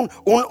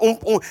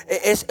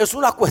 es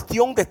una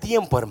cuestión de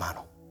tiempo,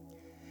 hermano,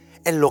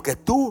 en lo que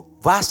tú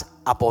vas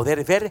a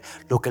poder ver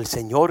lo que el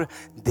Señor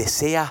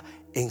desea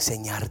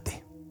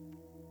enseñarte.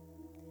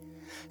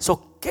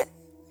 ¿Qué?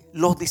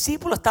 Los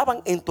discípulos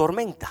estaban en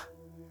tormenta,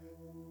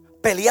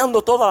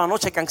 peleando toda la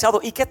noche,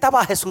 cansados. ¿Y qué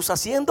estaba Jesús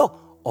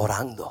haciendo?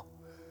 Orando.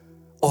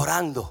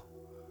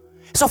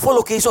 Eso fue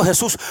lo que hizo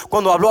Jesús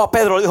cuando habló a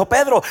Pedro. Le dijo: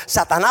 Pedro,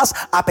 Satanás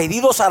ha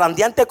pedido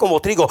zarandeante como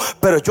trigo,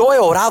 pero yo he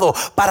orado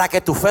para que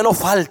tu fe no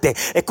falte.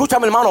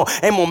 Escúchame, hermano,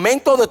 en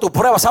momentos de tu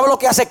prueba, ¿sabes lo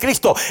que hace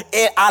Cristo?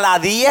 A la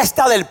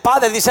diestra del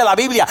Padre, dice la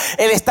Biblia,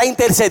 Él está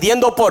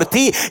intercediendo por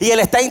ti y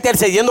Él está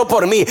intercediendo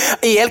por mí.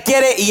 Y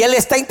Él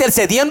está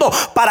intercediendo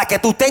para que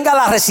tú tengas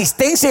la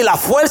resistencia y la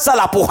fuerza,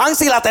 la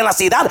pujanza y la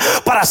tenacidad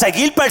para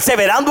seguir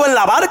perseverando en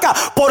la barca.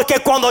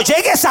 Porque cuando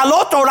llegues al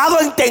otro lado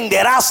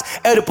entenderás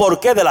el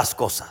porqué de las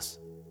cosas.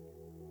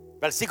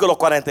 Versículos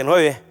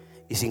 49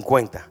 y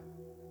 50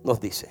 nos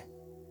dice: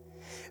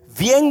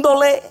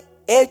 viéndole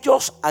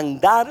ellos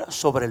andar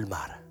sobre el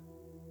mar,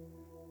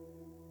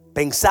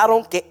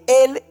 pensaron que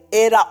él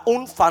era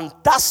un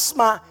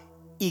fantasma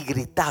y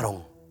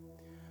gritaron,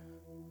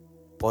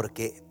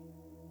 porque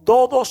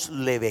todos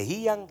le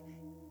veían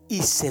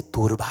y se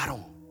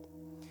turbaron.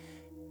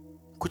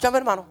 Escúchame,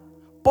 hermano,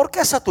 ¿por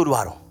qué se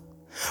turbaron?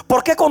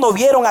 ¿Por qué cuando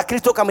vieron a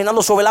Cristo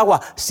caminando sobre el agua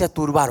se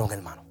turbaron,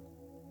 hermano?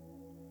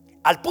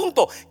 Al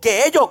punto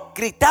que ellos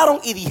gritaron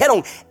y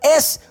dijeron: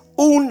 es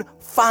un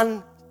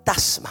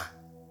fantasma.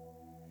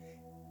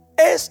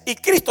 Y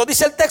Cristo,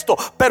 dice el texto,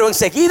 pero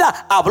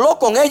enseguida habló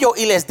con ellos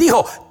y les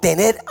dijo: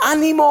 tened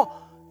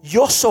ánimo,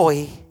 yo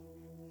soy,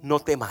 no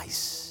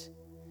temáis.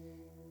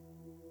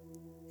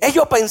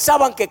 Ellos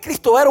pensaban que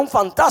Cristo era un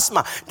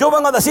fantasma. Yo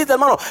vengo a decirte,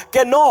 hermano,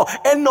 que no,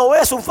 Él no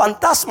es un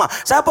fantasma.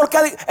 ¿Sabe por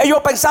qué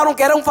ellos pensaron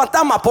que era un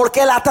fantasma?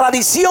 Porque la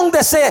tradición de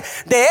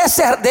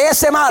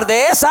ese mar,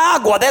 de esa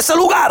agua, de ese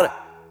lugar,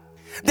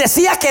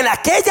 decía que en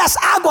aquellas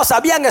aguas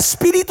habían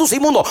espíritus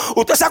inmundos.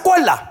 ¿Usted se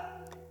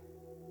acuerda?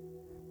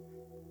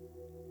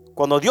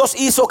 Cuando Dios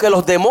hizo que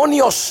los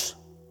demonios,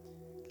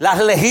 las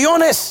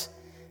legiones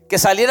que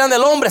salieran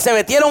del hombre, se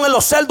metieron en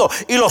los cerdos,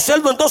 y los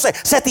cerdos entonces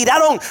se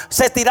tiraron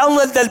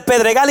del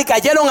pedregal y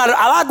cayeron al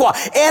agua.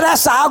 Era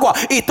esa agua,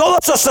 y todos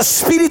esos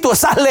espíritus,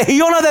 esas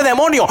legiones de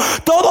demonios,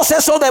 todos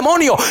esos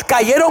demonios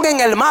cayeron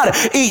en el mar.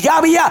 Y ya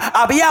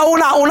había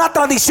una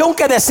tradición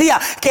que decía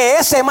que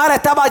ese mar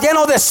estaba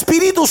lleno de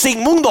espíritus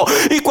inmundos.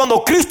 Y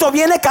cuando Cristo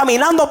viene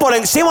caminando por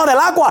encima del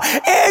agua,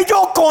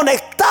 ellos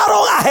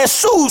conectaron a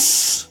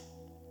Jesús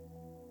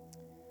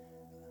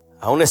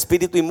a un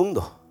espíritu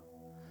inmundo.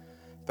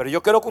 Pero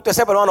yo quiero que usted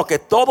sepa, hermano, que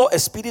todo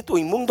espíritu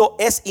inmundo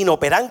es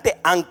inoperante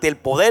ante el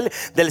poder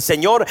del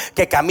Señor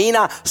que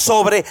camina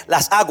sobre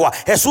las aguas.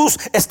 Jesús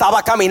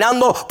estaba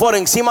caminando por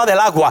encima del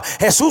agua.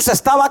 Jesús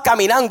estaba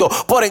caminando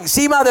por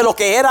encima de lo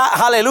que era,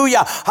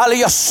 aleluya,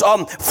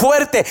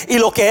 fuerte y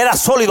lo que era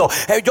sólido.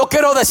 Yo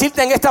quiero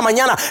decirte en esta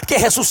mañana que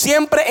Jesús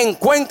siempre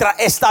encuentra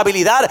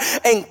estabilidad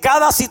en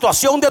cada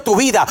situación de tu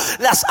vida.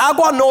 Las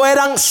aguas no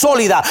eran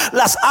sólidas,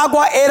 las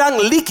aguas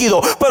eran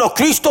líquidos, pero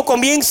Cristo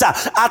comienza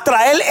a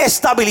traer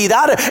estabilidad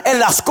en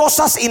las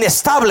cosas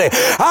inestables.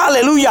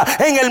 Aleluya.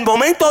 En el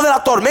momento de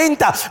la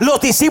tormenta, los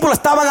discípulos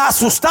estaban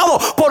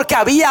asustados porque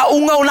había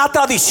una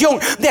tradición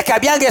de que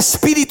habían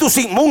espíritus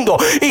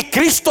inmundos, y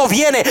Cristo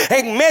viene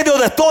en medio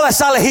de todas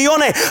esas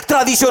legiones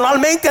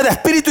tradicionalmente de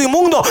espíritu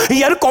inmundo,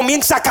 y Él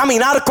comienza a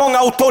caminar con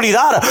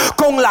autoridad,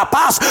 con la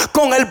paz,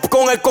 con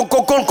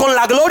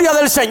la gloria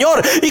del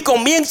Señor, y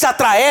comienza a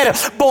traer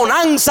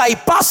bonanza y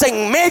paz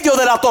en medio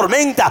de la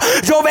tormenta.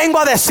 Yo vengo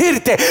a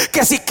decirte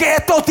que si que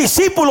estos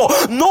discípulos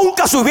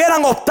nunca se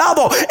hubieran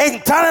optado a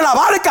entrar en la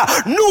barca,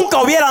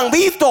 nunca hubieran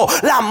visto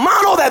la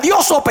mano de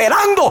Dios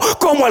operando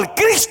como el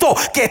Cristo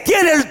que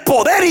tiene el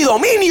poder y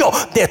dominio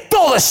de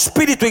todo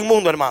espíritu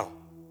inmundo, hermano.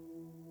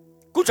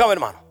 Escúchame,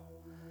 hermano.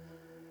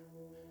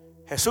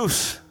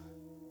 Jesús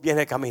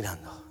viene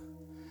caminando.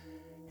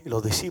 Y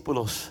los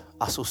discípulos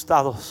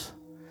asustados.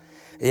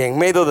 Y en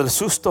medio del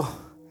susto,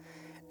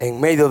 en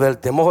medio del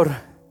temor,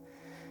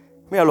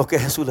 mira lo que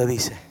Jesús le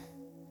dice.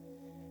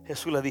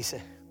 Jesús le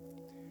dice: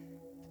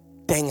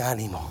 ten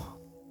ánimo,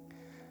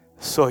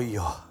 soy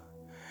yo.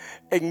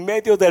 En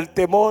medio del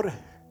temor,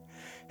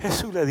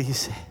 Jesús le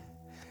dice: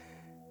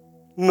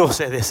 no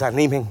se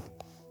desanimen.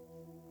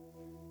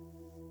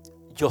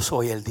 Yo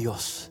soy el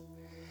Dios.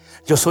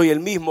 Yo soy el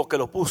mismo que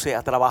lo puse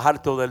a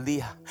trabajar todo el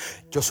día.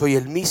 Yo soy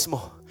el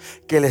mismo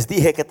que les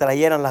dije que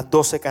trajeran las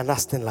 12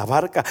 canastas en la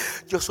barca.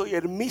 Yo soy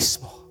el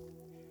mismo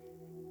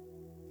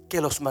que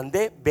los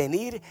mandé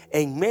venir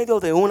en medio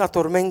de una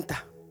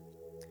tormenta.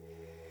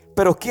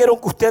 Pero quiero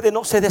que ustedes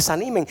no se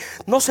desanimen.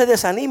 No se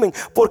desanimen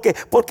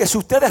porque si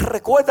ustedes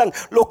recuerdan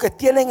lo que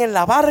tienen en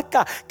la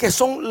barca, que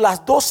son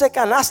las 12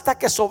 canastas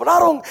que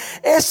sobraron,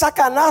 esa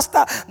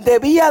canasta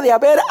debía de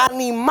haber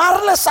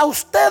animarles a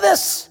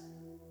ustedes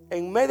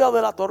en medio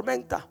de la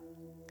tormenta.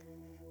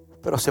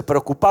 Pero se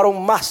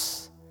preocuparon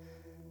más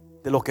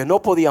de lo que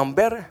no podían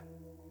ver,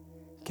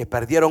 que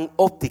perdieron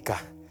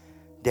óptica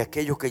de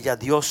aquello que ya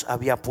Dios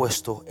había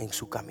puesto en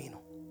su camino.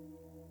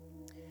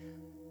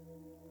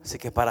 Así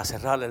que para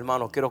cerrar,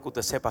 hermano, quiero que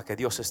usted sepa que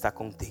Dios está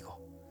contigo.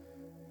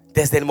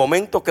 Desde el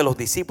momento que los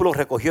discípulos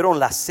recogieron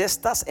las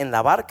cestas en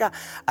la barca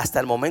hasta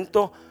el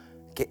momento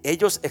que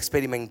ellos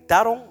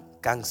experimentaron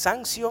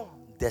cansancio,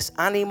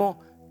 desánimo,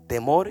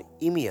 temor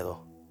y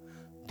miedo,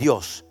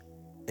 Dios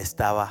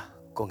estaba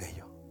con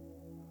ellos.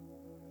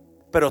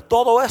 Pero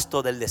todo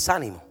esto del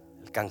desánimo,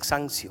 el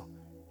cansancio,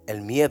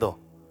 el miedo,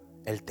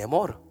 el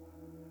temor,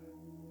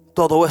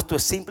 todo esto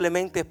es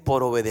simplemente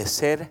por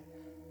obedecer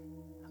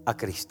a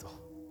Cristo.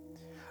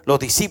 Los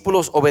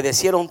discípulos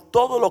obedecieron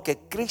todo lo que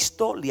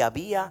Cristo le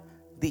había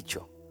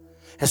dicho.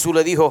 Jesús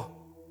le dijo: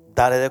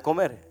 dale de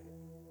comer,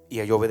 y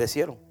ellos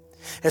obedecieron.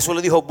 Jesús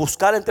le dijo: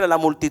 buscar entre la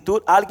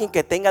multitud a alguien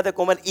que tenga de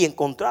comer, y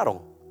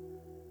encontraron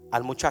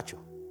al muchacho.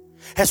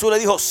 Jesús le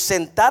dijo: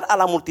 sentar a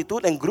la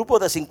multitud en grupos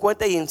de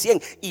 50 y en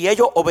 100, y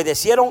ellos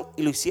obedecieron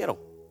y lo hicieron.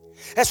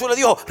 Jesús le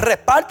dijo: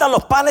 repartan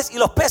los panes y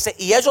los peces,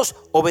 y ellos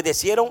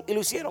obedecieron y lo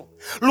hicieron.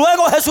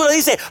 Luego Jesús le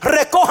dice: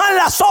 recojan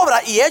las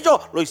sobras, y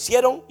ellos lo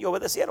hicieron y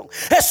obedecieron.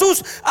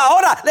 Jesús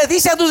ahora le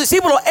dice a tus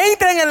discípulos: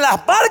 entren en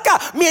las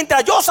barcas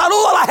mientras yo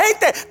saludo a la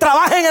gente,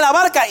 trabajen en la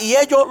barca, y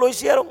ellos lo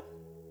hicieron.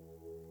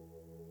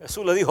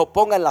 Jesús le dijo: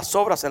 pongan las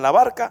sobras en la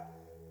barca.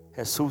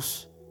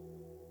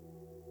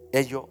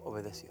 Ellos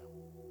obedecieron.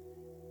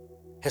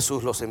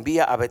 Jesús los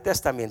envía a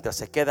Betesda mientras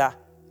se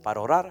queda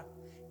para orar,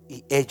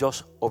 y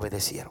ellos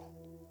obedecieron.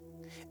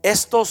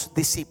 Estos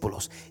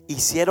discípulos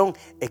hicieron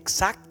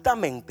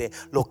exactamente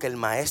lo que el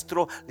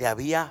maestro le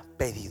había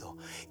pedido,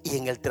 y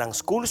en el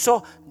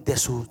transcurso de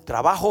su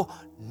trabajo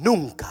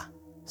nunca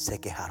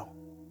se quejaron.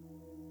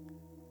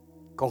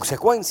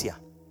 Consecuencia,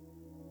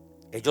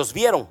 ellos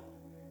vieron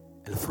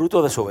el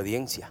fruto de su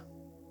obediencia.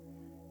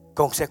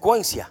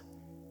 Consecuencia,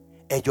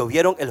 ellos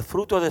vieron el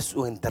fruto de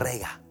su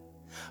entrega.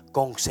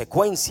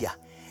 Consecuencia,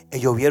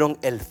 ellos vieron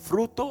el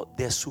fruto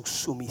de su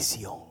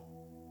sumisión.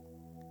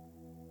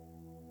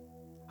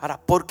 Ahora,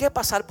 ¿por qué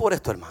pasar por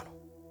esto, hermano?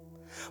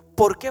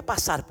 ¿Por qué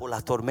pasar por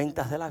las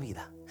tormentas de la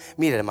vida?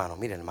 Mire, hermano.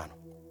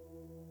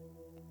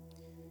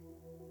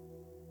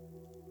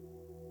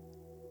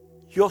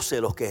 Yo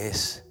sé lo que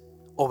es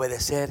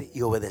obedecer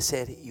y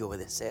obedecer y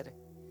obedecer.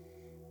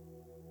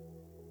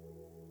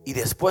 Y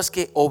después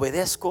que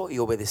obedezco y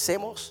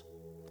obedecemos,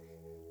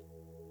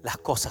 las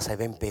cosas se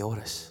ven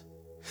peores.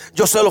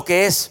 Yo sé lo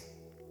que es,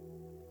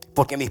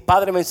 porque mis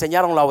padres me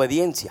enseñaron la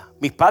obediencia.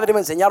 Mis padres me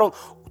enseñaron: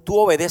 tú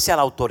obedeces a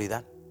la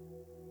autoridad.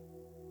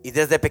 Y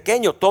desde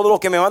pequeño todo lo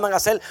que me mandan a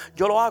hacer,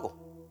 yo lo hago.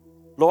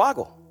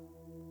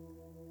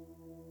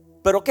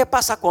 Pero ¿qué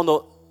pasa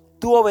cuando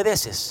tú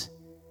obedeces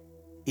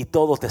y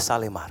todo te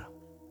sale mal?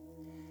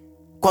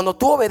 Cuando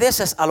tú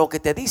obedeces a lo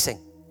que te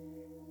dicen,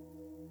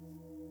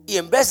 y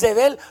en vez de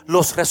ver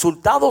los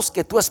resultados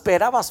que tú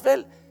esperabas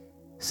ver,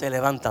 se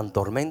levantan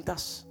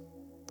tormentas,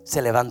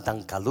 se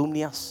levantan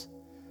calumnias,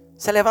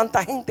 se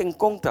levanta gente en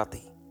contra de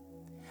ti.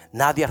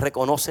 Nadie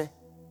reconoce,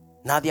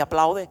 nadie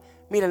aplaude.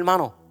 Mira,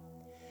 hermano,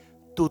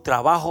 tu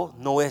trabajo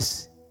no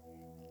es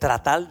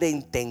tratar de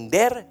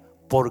entender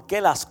por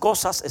qué las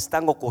cosas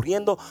están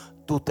ocurriendo.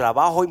 Tu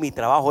trabajo y mi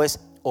trabajo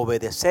es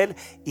obedecer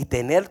y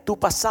tener tu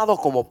pasado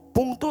como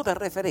punto de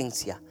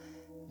referencia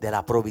de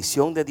la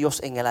provisión de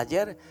Dios en el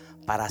ayer,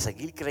 para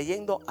seguir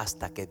creyendo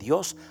hasta que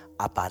Dios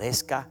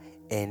aparezca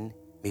en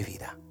mi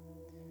vida.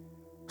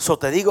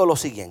 Te digo lo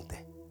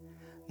siguiente: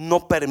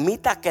 no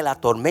permita que la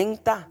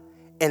tormenta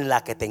en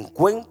la que te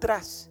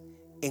encuentras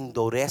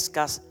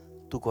endurezcas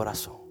tu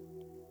corazón.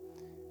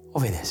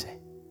 Obedece.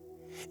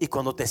 Y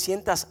cuando te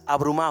sientas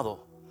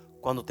abrumado,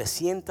 cuando te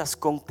sientas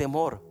con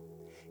temor,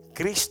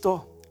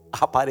 Cristo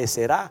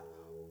aparecerá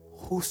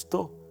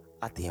justo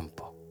a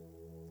tiempo.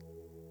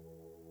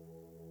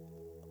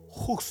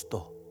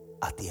 Justo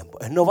a tiempo.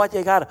 Él no va a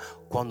llegar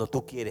cuando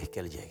tú quieres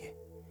que Él llegue.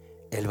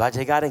 Él va a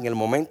llegar en el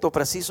momento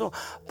preciso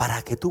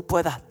para que tú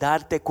puedas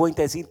darte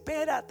cuenta y decir: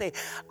 espérate,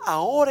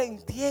 ahora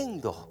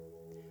entiendo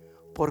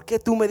 ¿por qué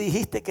tú me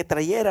dijiste que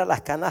trayera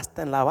las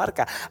canastas en la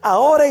barca?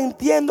 Ahora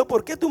entiendo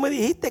por qué tú me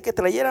dijiste que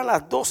trayeran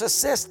las 12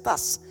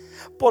 cestas.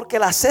 Porque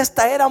las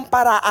cestas eran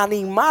para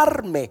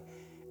animarme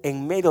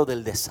en medio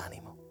del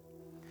desánimo.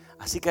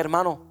 Así que,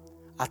 hermano,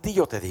 a ti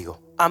yo te digo,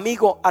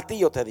 amigo, a ti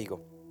yo te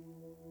digo,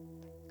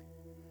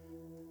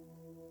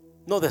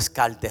 no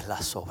descartes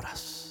las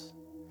obras.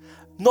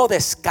 No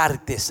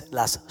descartes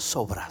las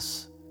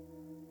sobras.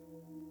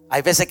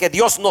 Hay veces que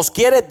Dios nos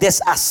quiere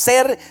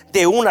deshacer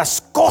de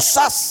unas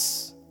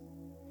cosas,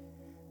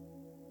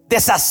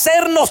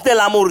 deshacernos de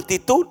la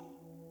multitud,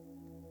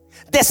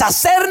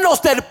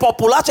 deshacernos del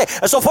populacho.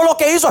 Eso fue lo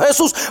que hizo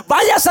Jesús.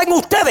 Váyanse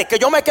ustedes, que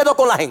yo me quedo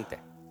con la gente.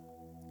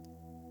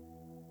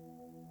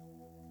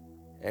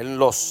 Él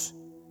los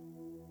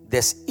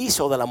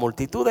deshizo de la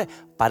multitud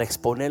para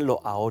exponerlo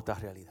a otra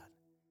realidad.